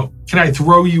 Nundro, can I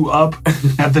throw you up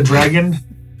at the dragon?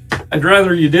 I'd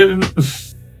rather you didn't.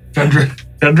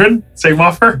 Gundren, same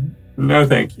offer? No,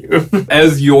 thank you.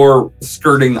 As you're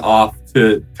skirting off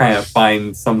to kind of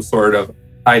find some sort of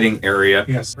hiding area,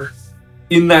 Yes, sir.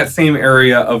 in that same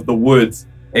area of the woods,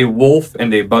 a wolf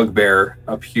and a bugbear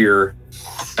appear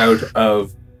out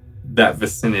of that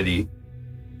vicinity.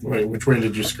 Wait, which way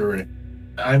did you scurry?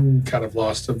 I'm kind of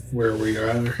lost of where we are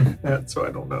at, so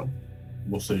I don't know.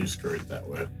 We'll say you scurried that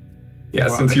way. Yeah,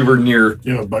 Wow. since you were near,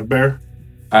 You have a bugbear?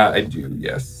 I do,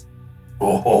 yes.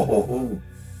 Oh.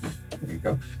 There you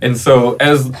go. And so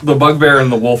as the bugbear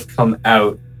and the wolf come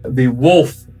out, the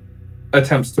wolf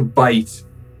attempts to bite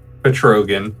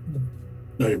Petrogan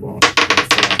No, you won't.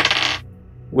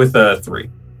 with a 3.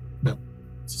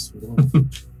 It's just a wolf.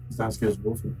 It's not as good as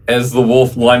wolfie. As the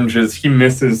wolf lunges, he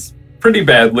misses pretty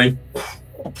badly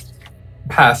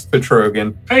past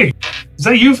Petrogan, Hey, is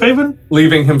that you, Faven?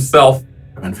 leaving himself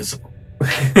I'm invisible.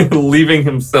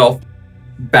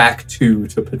 back to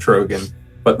Petrogan.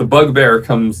 But the bugbear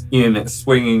comes in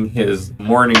swinging his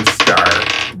morning star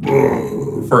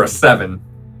for a 7,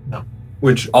 No.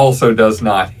 which also does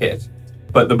not hit.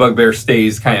 But the bugbear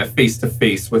stays kind of face to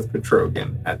face with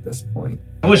Petrogan at this point.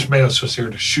 I wish Mayos was here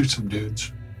to shoot some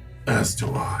dudes. As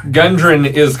do I. Gundren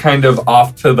is kind of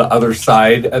off to the other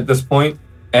side at this point,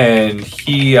 and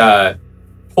he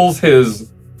pulls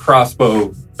his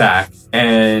crossbow back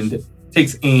and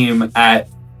takes aim at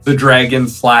the dragon /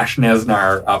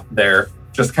 Nesnar up there,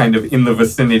 just kind of in the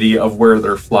vicinity of where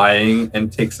they're flying,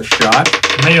 and takes a shot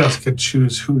Mayos could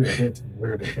choose who to hit and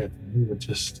where to hit, and he would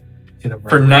just hit him right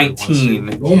for where he wants to.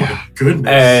 19. Oh my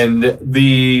goodness. And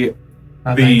the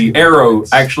Not the 19 arrow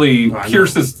points. actually I know.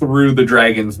 pierces through the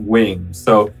dragon's wing.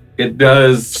 So it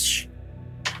does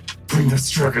Bring this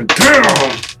dragon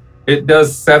down!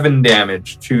 7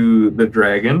 damage to the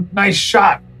dragon. Nice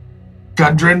shot,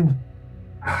 Gundren.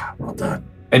 Ah, well done.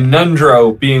 And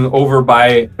Nundro, being over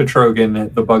by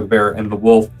Petrogan, the bugbear, and the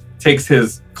wolf, takes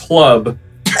his club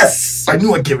Yes! I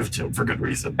knew I'd give it to him for good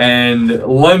reason. and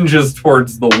lunges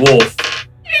towards the wolf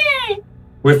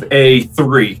with a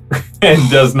 3 and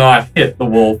does not hit the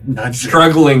wolf.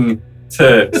 Struggling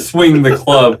to swing the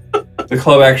club. The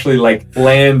club actually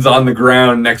lands on the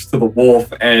ground next to the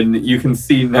wolf, and you can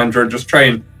see Nundro just try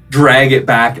and drag it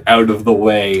back out of the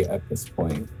way at this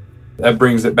point. That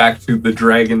brings it back to the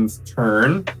dragon's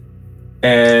turn.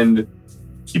 And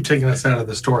Keep taking us out of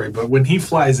the story, but when he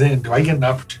flies in, do I get an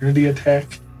opportunity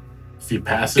attack? If he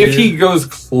passes if he goes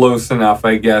close enough,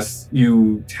 I guess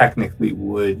you technically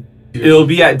would. It'll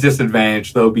be at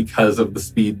disadvantage though because of the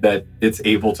speed that it's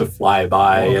able to fly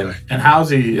by. Okay. And how is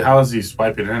he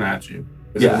swiping in at you?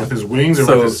 Is Yeah. it with his wings or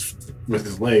So- with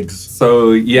his legs?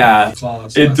 So yeah,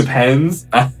 Claws, it last depends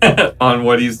on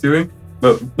what he's doing.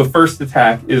 But the first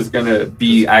attack is gonna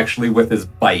be actually with his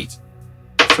bite.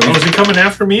 So one. Oh, is he coming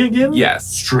after me again? yes,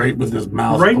 Straight with his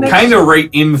mouth. Right next- kind of right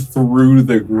in through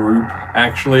the group.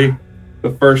 Actually, the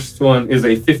first one is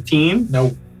a 15.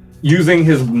 No. Using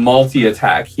his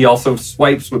multi-attack, he also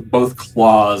swipes with both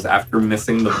claws after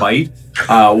missing the bite.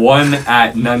 One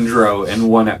at Nundro and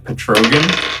one at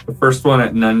Petrogan. The first one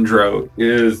at Nundro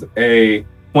is a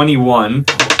 21,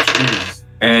 Jeez.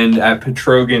 and at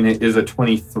Petrogan it is a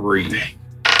 23.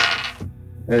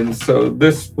 And so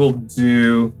this will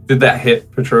do... Did that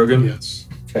hit, Petrogan? Yes.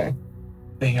 Okay.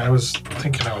 Dang, I was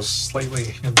thinking I was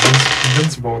slightly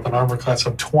invincible with an armor class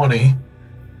of 20.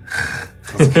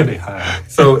 That's pretty high.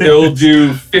 So it'll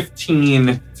do 15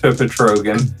 to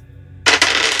Petrogan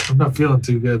I'm not feeling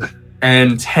too good.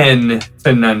 and 10 to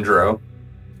Nundro.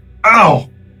 Ow!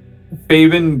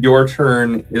 Faven, your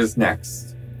turn is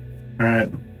next. All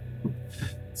right.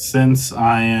 Since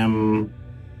I am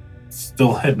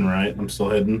still hidden, right? I'm still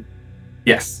hidden.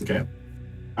 Yes. Okay.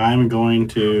 I'm going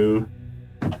to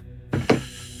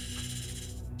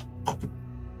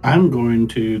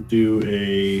do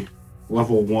a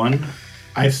level 1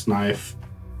 ice knife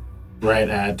right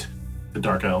at the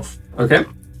dark elf. Okay.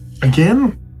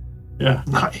 Again? Yeah.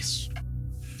 Nice.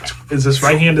 Is this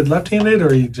right-handed, left-handed, or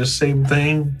are you just same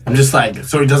thing? I'm just like,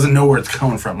 so he doesn't know where it's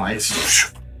coming from. Like,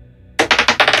 it's-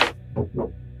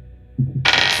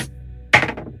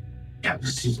 yeah,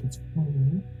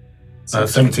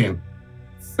 17.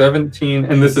 17.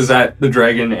 And this is at the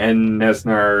Dragon and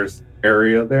Nesnar's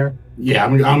area there? Yeah,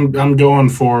 I'm going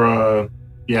for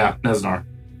Nesnar.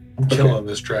 I'm killing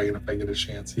this dragon if I get a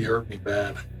chance. He hurt me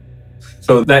bad.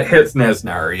 So that hits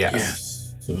Nesnar, yes.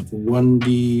 Yes. So it's I thought you were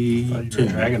 1d10.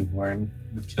 dragonborn.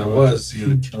 It was. You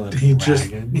would kill a He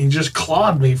dragon. just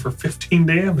clawed me for 15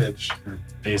 damage. You're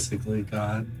basically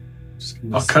God. Just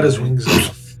gonna I'll cut his say. wings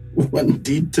off.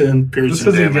 1d10 piercing This is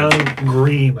a damage. young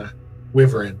green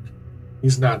wyvern.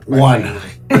 He's not my 1.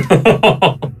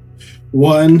 family.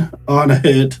 1 on a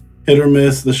hit or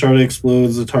miss. The shard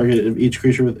explodes the target of each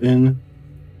creature within.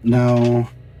 Now,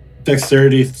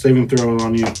 dexterity saving throw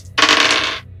on you.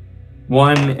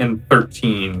 1 and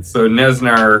 13. So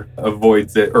Nesnar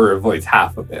avoids it, or avoids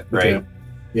half of it, right? Okay.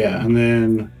 Yeah, and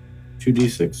then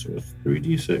 2d6 or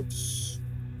 3d6.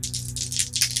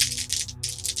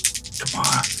 Come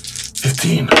on.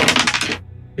 15.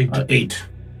 8.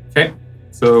 Okay.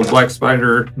 So Black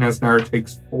Spider Nesnar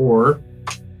takes 4.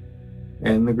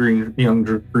 And the young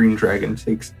green dragon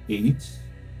takes 8.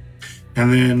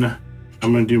 And then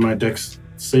I'm going to do my dex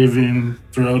saving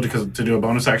throw to do a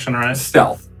bonus action, right?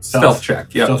 Stealth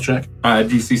check, yeah. Stealth check.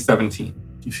 DC 17.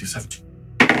 DC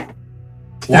 17.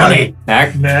 20.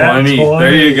 Nat Nat 20. 20.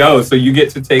 There you go. So you get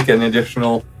to take an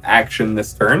additional action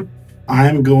this turn.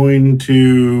 I'm going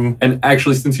to... And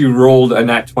actually, since you rolled a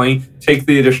nat 20, take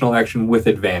the additional action with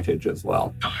advantage as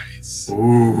well. Nice.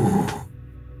 Ooh.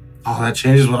 Oh, that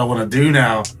changes what I want to do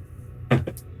now.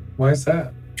 Why is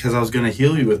that? Because I was going to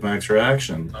heal you with my extra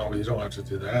action. No, you don't have to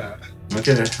do that.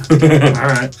 Okay. All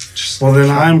right. Just Well, then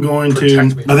I'm going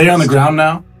protect me to... Are they on the ground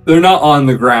now? They're not on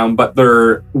the ground, but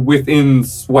they're within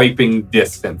swiping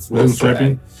distance. we'll Within say.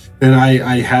 swiping? Then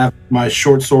I have my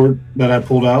short sword that I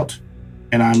pulled out,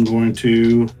 and I'm going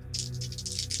to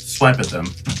swipe at them.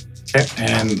 Okay.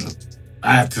 And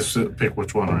I have to pick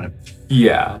which one, right?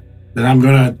 Yeah. Then I'm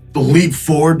going to leap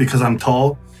forward because I'm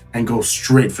tall and go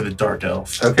straight for the dark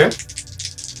elf. Okay.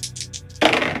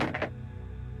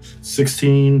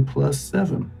 16 plus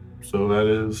 7. So that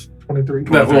is 23.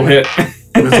 That will hit.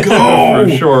 Let's go.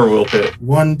 For sure will hit.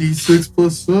 1d6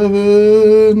 plus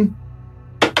 7.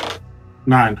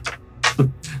 9.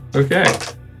 Okay.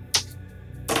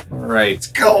 All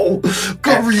right. Go.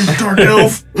 Cover you, dark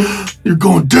elf. You're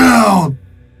going down.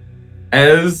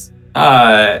 As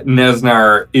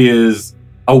Nesnar is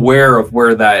aware of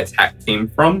where that attack came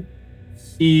from,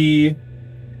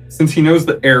 since he knows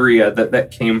the area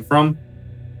that came from,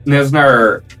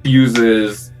 Nesnar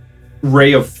uses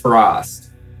Ray of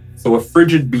Frost. So a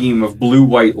frigid beam of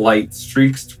blue-white light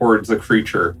streaks towards the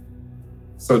creature.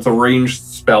 So it's a ranged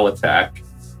spell attack.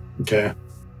 Okay.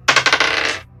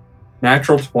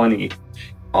 Natural 20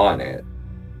 on it.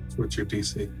 So what's your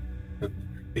DC?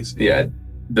 Yeah, it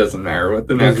doesn't matter what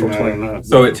the Doesn't natural matter, 20. no.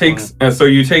 So it takes. So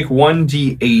you take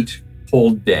 1d8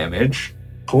 cold damage.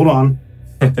 Hold on.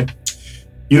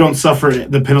 You don't suffer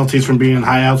the penalties from being in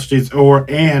high altitudes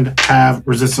and have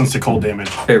resistance to cold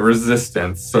damage. Okay,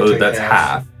 resistance. So Take that's half.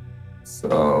 half.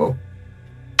 So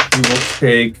you will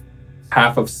take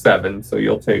half of 7. So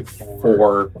you'll take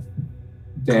 4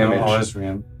 damage. No, always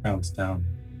rounds down.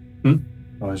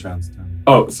 Always rounds down.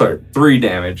 Oh, sorry. 3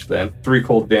 damage then. 3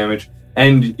 cold damage.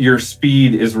 And your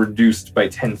speed is reduced by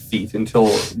 10 feet until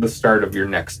the start of your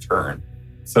next turn.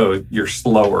 So you're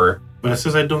slower. But it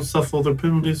says I don't suffer the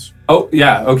penalties. Oh,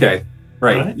 yeah. Okay.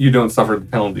 Right. Right. You don't suffer the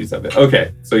penalties of it.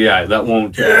 Okay. So yeah, that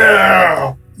won't.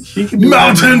 Yeah! He can do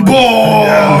Mountain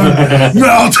whatever he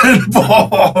wants. Mountain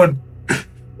Bone!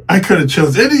 I could have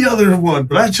chose any other one,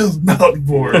 but I chose Mountain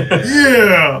Bone.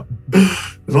 Yeah!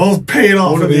 It all paid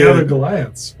off. What are in the other end.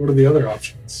 Goliaths? What are the other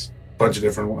options? Bunch of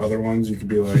different other ones. You could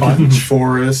be like Bunch.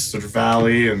 forest or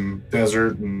valley and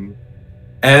desert and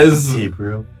As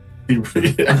Hebrew.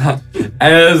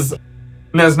 as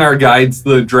Nesnar guides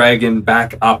the dragon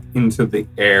back up into the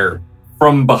air,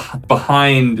 from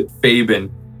behind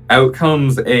Fabian, out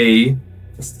comes a...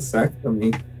 Just a sec, let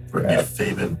me... Bring it,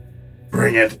 Fabian.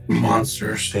 Bring it,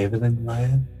 monsters. David and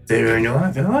Goliath? David and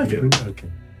Goliath, I like it. Okay.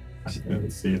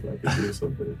 Let's see if I can do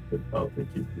something. I'll think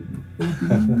you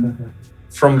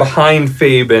From behind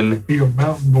Fabian, Are you a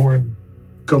mountain-born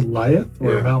Goliath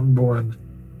or a Yeah. mountain-born?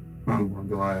 can.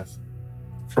 Goliath.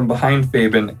 from behind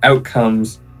Fabian, out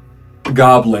comes a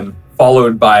goblin,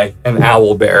 followed by an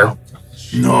owlbear.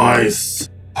 Nice.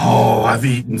 Oh, I've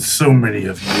eaten so many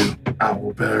of you,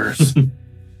 owl bears.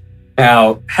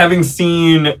 Now, having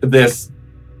seen this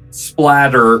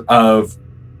splatter of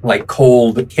like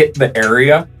cold hit the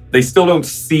area, they still don't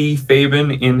see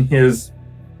Fabian in his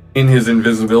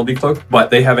invisibility cloak, but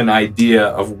they have an idea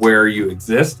of where you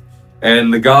exist.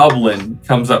 And the goblin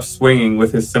comes up swinging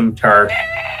with his scimitar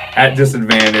at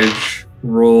disadvantage,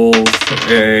 rolls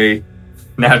a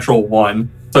natural 1.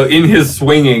 So in his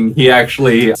swinging, he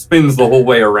actually spins the whole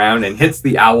way around and hits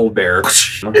the owlbear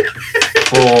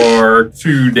for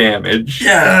 2 damage.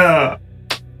 Yeah.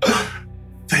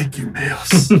 Thank you,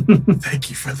 Miles. Thank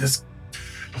you for this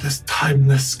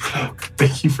timeless cloak.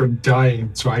 Thank you for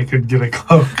dying so I could get a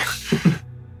cloak.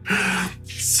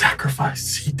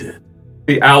 Sacrifice he did.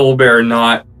 The owlbear,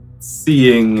 not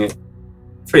seeing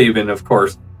Fabian, of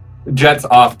course, jets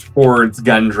off towards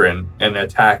Gundren and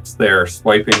attacks there,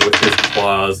 swiping with his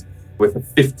claws with a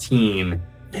 15,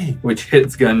 which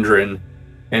hits Gundren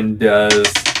and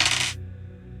does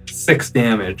 6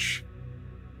 damage.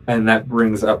 And that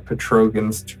brings up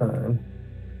Petrogan's turn.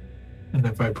 And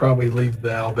if I probably leave the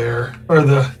owlbear or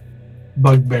the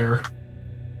bugbear,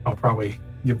 I'll probably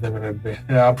give them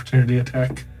an opportunity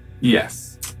attack.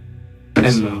 Yes.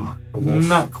 And So, the wolf.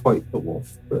 not quite the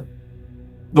wolf, but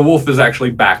the wolf is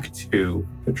actually back to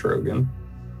Petrogan.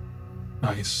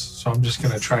 Nice. So I'm just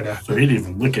gonna try to. So he didn't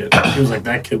even look at it. He was like,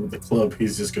 that kid with the club,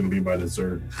 he's just going to be my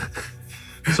dessert.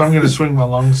 So I'm gonna swing my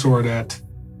longsword at.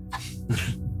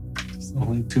 There's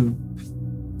only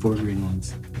 4 green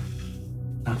ones.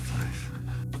 Not 5.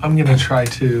 I'm gonna try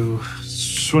to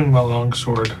swing my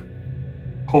longsword,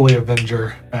 Holy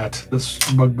Avenger, at this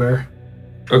bugbear.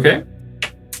 Okay,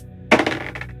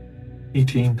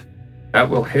 18. that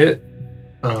will hit.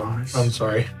 I'm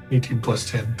sorry. 18 plus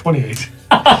 10. 28.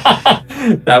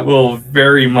 That will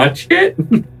very much hit.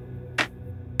 Come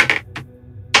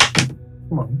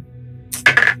on.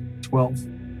 12.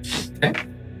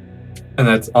 And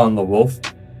that's on the wolf.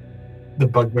 The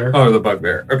bugbear. Oh, the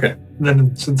bugbear. Okay.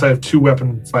 Then, since I have 2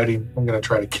 weapon fighting, I'm gonna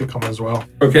try to kick him as well.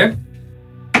 Okay.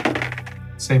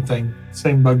 Same thing.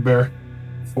 Same bugbear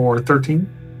for 13.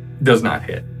 Does not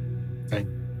hit. Okay.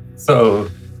 So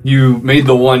you made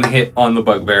the 1 hit on the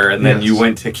bugbear, and then you Yes.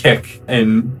 went to kick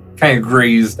and kind of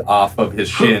grazed off of his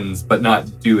shins, but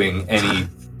not doing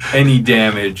any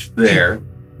damage there.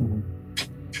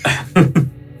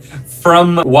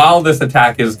 From while this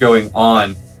attack is going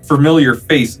on, familiar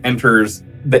face enters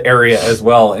the area as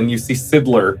well, and you see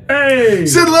Sidler. Hey!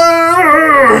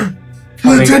 Sidler!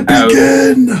 Let Coming it out.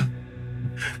 begin!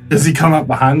 Does he come up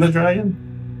behind the dragon?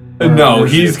 No,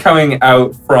 he's coming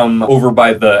out from over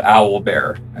by the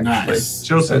owlbear, actually. Nice.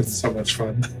 Joseph's so much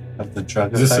fun. Have the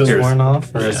drug Is this effects yours? worn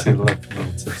off, or is he Yeah. looking a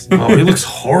little tipsy? Oh, he looks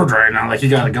hard right now. Like he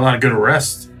got a lot of good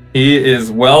rest. He is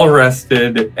well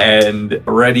rested and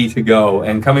ready to go.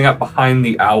 And coming up behind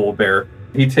the owlbear,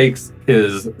 he takes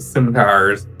his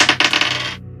scimitars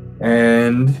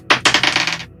and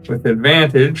with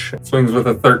advantage swings with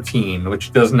a 13,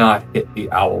 which does not hit the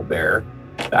owlbear.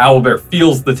 The owlbear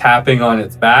feels the tapping on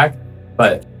its back,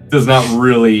 but does not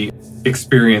really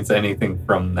experience anything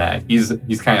from that. He's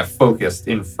kind of focused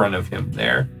in front of him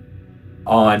there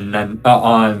on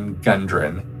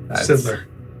Gundren. Sidler.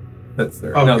 That's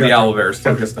there. Oh, No, the Gundren. owlbear is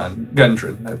focused on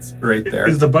Gundren. That's right there.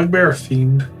 Is the bugbear a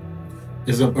fiend?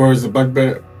 Is the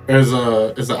bugbear? Is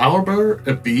the owlbear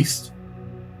a beast?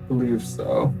 I believe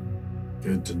so.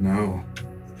 Good to know.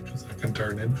 Because I can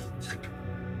turn in.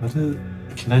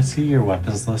 Can I see your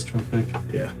weapons list real quick?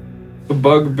 The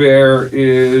bugbear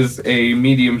is a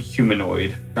medium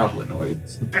humanoid, goblinoid.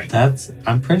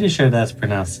 I'm pretty sure that's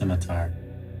pronounced scimitar.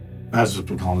 That's what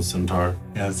we call the centaur.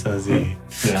 Yeah, it says E.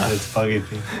 Yeah. It's buggy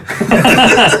thing.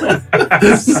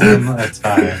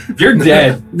 Scimitar. You're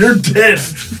dead. You're dead.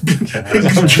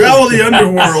 Travel the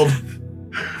underworld.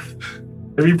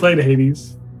 Have you played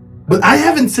Hades? But I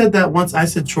haven't said that once. I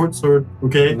said short sword.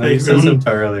 Okay. No, you said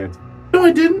scimitar earlier. No,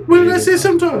 I didn't. When did I say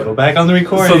centaur? Go back on the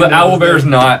recording. So the owlbear is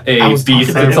not I a was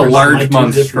beast. talking It's a about large like 2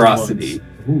 different monstrosity.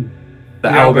 ones. The The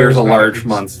owlbear is owlbear's a not a large beast. So it's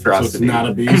monstrosity. not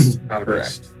a beast. Not a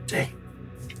Correct. beast. Dang.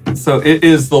 So it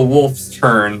is the wolf's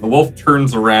turn. The wolf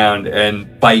turns around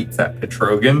and bites at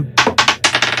Petrogan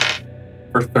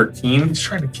for 13. He's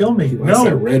trying to kill me. That's that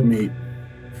No, red meat.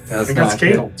 Does I got not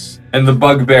hit. scales. And the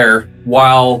bugbear,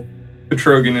 while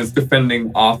Petrogan is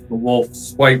defending off the wolf,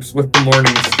 swipes with the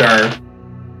Morning Star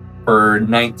for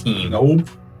 19. Nope.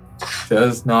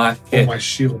 Does not Pull hit. my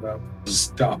shield up.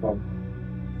 Stop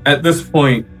him. At this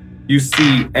point, you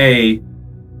see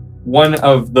one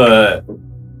of the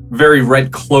very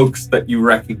red cloaks that you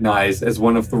recognize as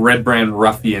one of the Red Brand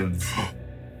ruffians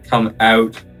come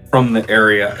out from the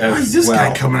area as Why is this well.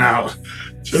 guy coming out?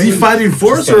 Is he fighting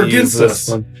for us or against us?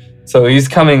 So he's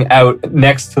coming out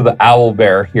next to the owl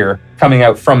bear here, coming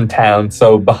out from town,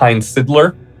 so behind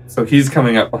Sidler. So he's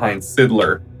coming up behind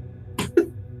Sidler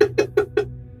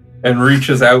and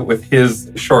reaches out with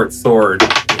his short sword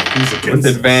He's with against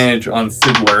us. advantage on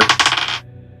Sidler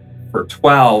for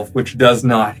 12, which does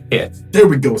not hit. There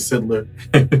we go, Sidler.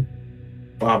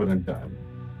 Bobbing and diving.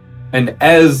 And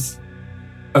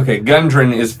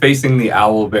Gundren is facing the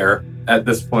owl bear at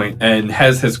this point and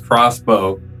has his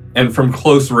crossbow. And from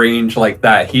close range like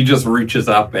that, he just reaches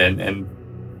up and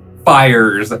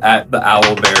fires at the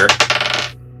owl bear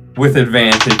with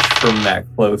advantage from that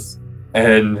close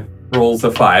and rolls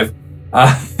a 5.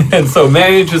 And so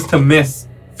manages to miss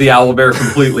the owl bear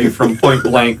completely from point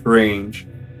blank range.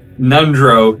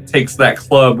 Nundro takes that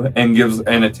club and gives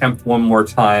an attempt one more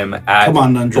time at Come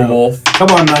on, the Nundro. wolf Come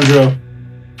on, Nundro.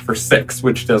 for 6,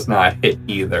 which does not hit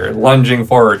either. Lunging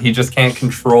forward, he just can't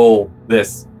control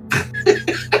this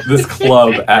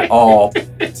club at all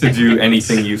to do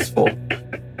anything useful.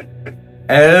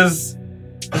 As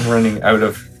I'm running out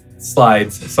of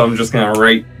slides, so I'm just gonna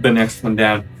write the next one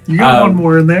down. You got one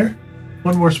more in there?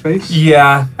 One more space?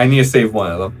 Yeah, I need to save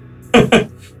one of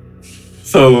them.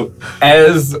 So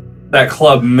as that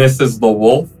club misses the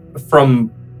wolf, from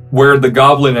where the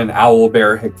goblin and owl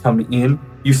bear had come in,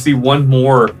 you see one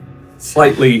more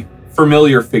slightly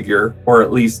familiar figure, or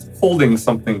at least holding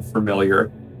something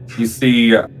familiar. You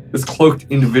see this cloaked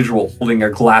individual holding a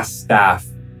glass staff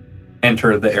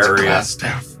enter the area. Glass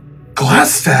staff.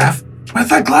 Glass staff? I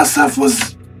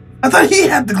thought he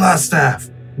had the glass staff.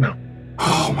 No.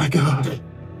 Oh my god.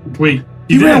 Wait,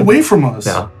 He ran away from us.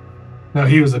 No,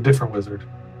 he was a different wizard.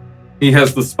 He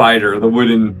has the spider, the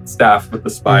wooden staff with the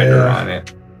spider Yeah. on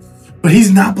it. But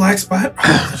he's not Black Spider?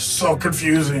 Oh, that's so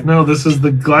confusing. No, this is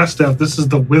the glass staff. This is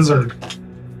the wizard.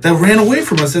 That ran away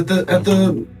from us at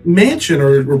the mansion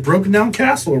or broken down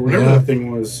castle or whatever Yeah. that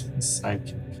thing was.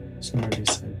 Sidekick. Somebody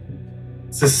sidekick.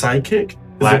 It's a sidekick?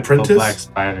 Black, Is it Prentice? Black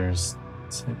spiders.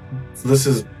 Sidekick. So this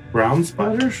is brown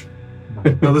spiders?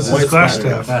 No, this White is glass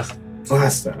spider. staff.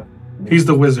 Glass staff. He's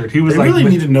the wizard. He was They like really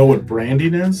need to know what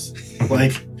branding is.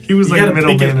 Like, he was you like gotta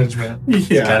middle pick it. management.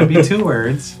 yeah. Gotta be 2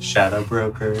 words. Shadow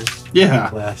broker. Yeah.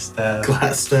 Glass staff.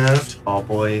 Glass staff. Tall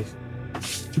boy.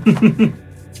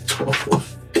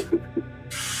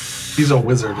 He's a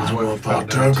wizard, is what we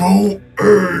found out. go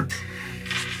ape.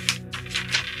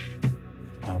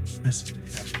 Oh, listen.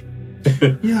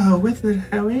 Yo, with it,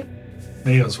 Howie.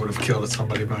 Mayos would have killed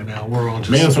somebody by now. We're all just.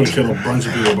 Man's gonna kill a bunch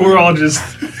of people. We're all just.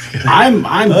 I'm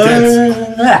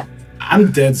dead.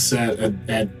 I'm dead set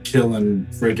at killing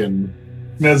freaking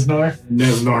Nesnar.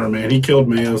 Nesnar, man. He killed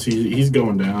Mayos. He's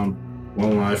going down.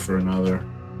 One life for another.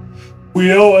 We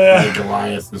don't. Like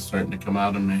Goliath is starting to come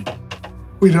out of me.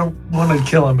 We don't want to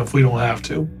kill him if we don't have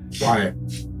to. Why?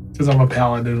 Because I'm a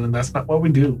paladin, and that's not what we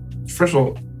do. First of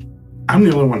all, I'm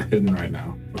the only one hidden right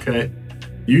now. Okay,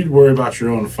 you'd worry about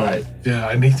your own fight. Yeah,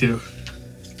 I need to.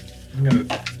 I'm gonna.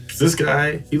 'Cause this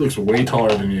guy, he looks way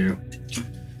taller than you,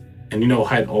 and you know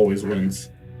height always wins.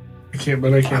 I can't.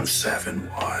 But I I'm can't.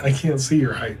 7'1". I can't see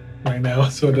your height right now,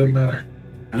 so it doesn't matter.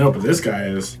 I know, but this guy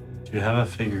is. Do you have a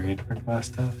figure 8 for glass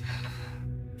staff?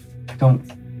 I don't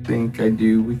think I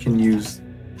do. We can use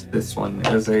this one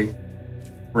as a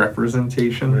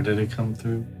representation. Where did it come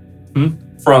through?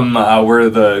 From where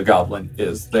the goblin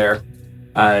is there.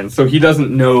 And so he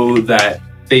doesn't know that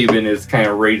Fabian is kind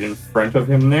of right in front of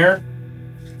him there.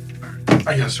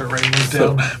 I gotta start writing these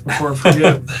down before I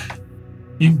forget.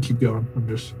 You can keep going. I'm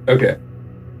just. Okay.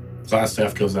 Glass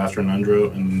staff goes after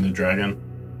Nundro and the dragon.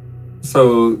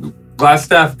 So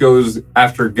Glassstaff goes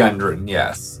after Gundren,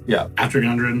 yes. Yeah. After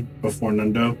Gundren, before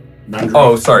Nundro. Nundro.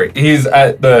 Oh, sorry. He's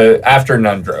at the after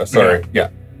Nundro. Sorry. Yeah.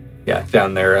 Yeah,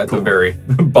 down there at the very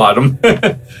bottom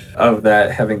of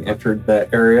that, having entered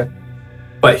that area.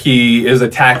 But he is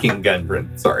attacking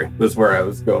Gundren. Sorry, was where I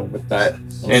was going with that.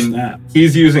 Oh, and snap.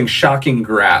 he's using Shocking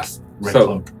Grasp. Red so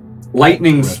cloak.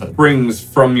 lightning Red hood. springs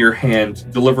from your hand to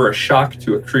deliver a shock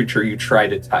to a creature you try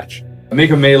to touch.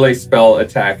 Make a melee spell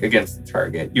attack against the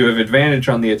target. You have advantage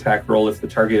on the attack roll if the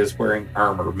target is wearing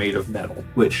armor made of metal,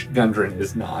 which Gundren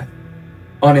is not.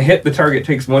 On a hit, the target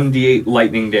takes 1d8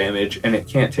 lightning damage, and it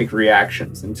can't take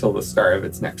reactions until the start of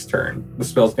its next turn. The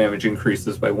spell's damage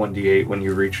increases by 1d8 when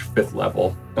you reach 5th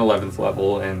level, 11th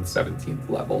level, and 17th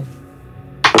level.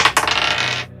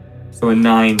 So a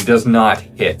 9 does not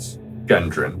hit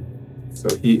Gundren.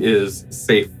 So he is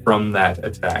safe from that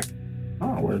attack.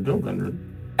 Oh, where'd it go, Gundren?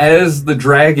 As the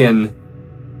dragon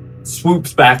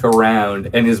swoops back around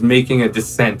and is making a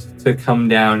descent to come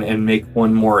down and make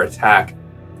one more attack,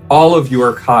 all of you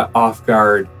are caught off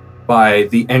guard by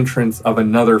the entrance of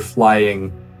another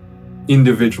flying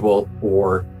individual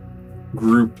or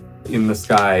group in the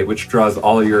sky, which draws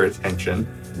all your attention.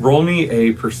 Roll me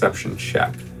a perception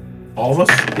check. All of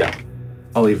us? Yeah.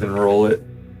 I'll even roll it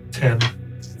 10.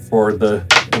 for the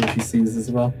NPCs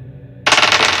as well.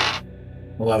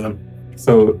 11.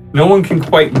 So no one can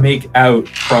quite make out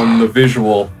from the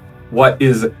visual what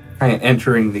is kind of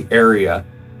entering the area,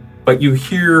 but you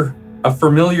hear a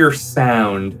familiar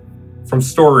sound from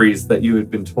stories that you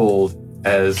had been told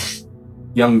as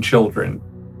young children.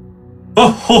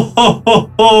 Oh, ho, ho,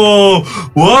 ho, ho.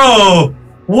 Whoa!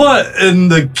 What in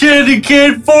the candy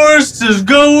cane forest is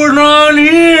going on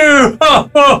here?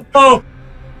 Ho, ho, ho.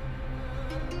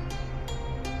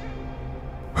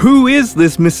 Who is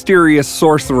this mysterious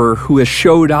sorcerer who has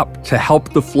showed up to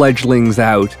help the fledglings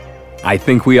out? I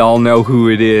think we all know who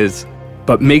it is.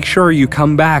 But make sure you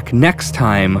come back next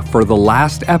time for the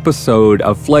last episode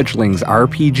of Fledglings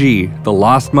RPG, The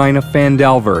Lost Mine of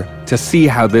Phandelver, to see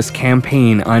how this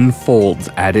campaign unfolds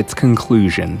at its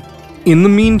conclusion. In the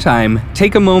meantime,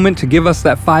 take a moment to give us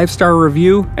that 5-star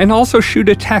review and also shoot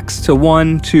a text to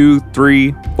 1, 2,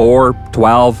 3, 4,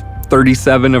 12,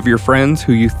 37 of your friends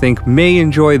who you think may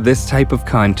enjoy this type of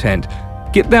content.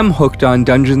 Get them hooked on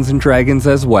Dungeons & Dragons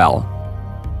as well.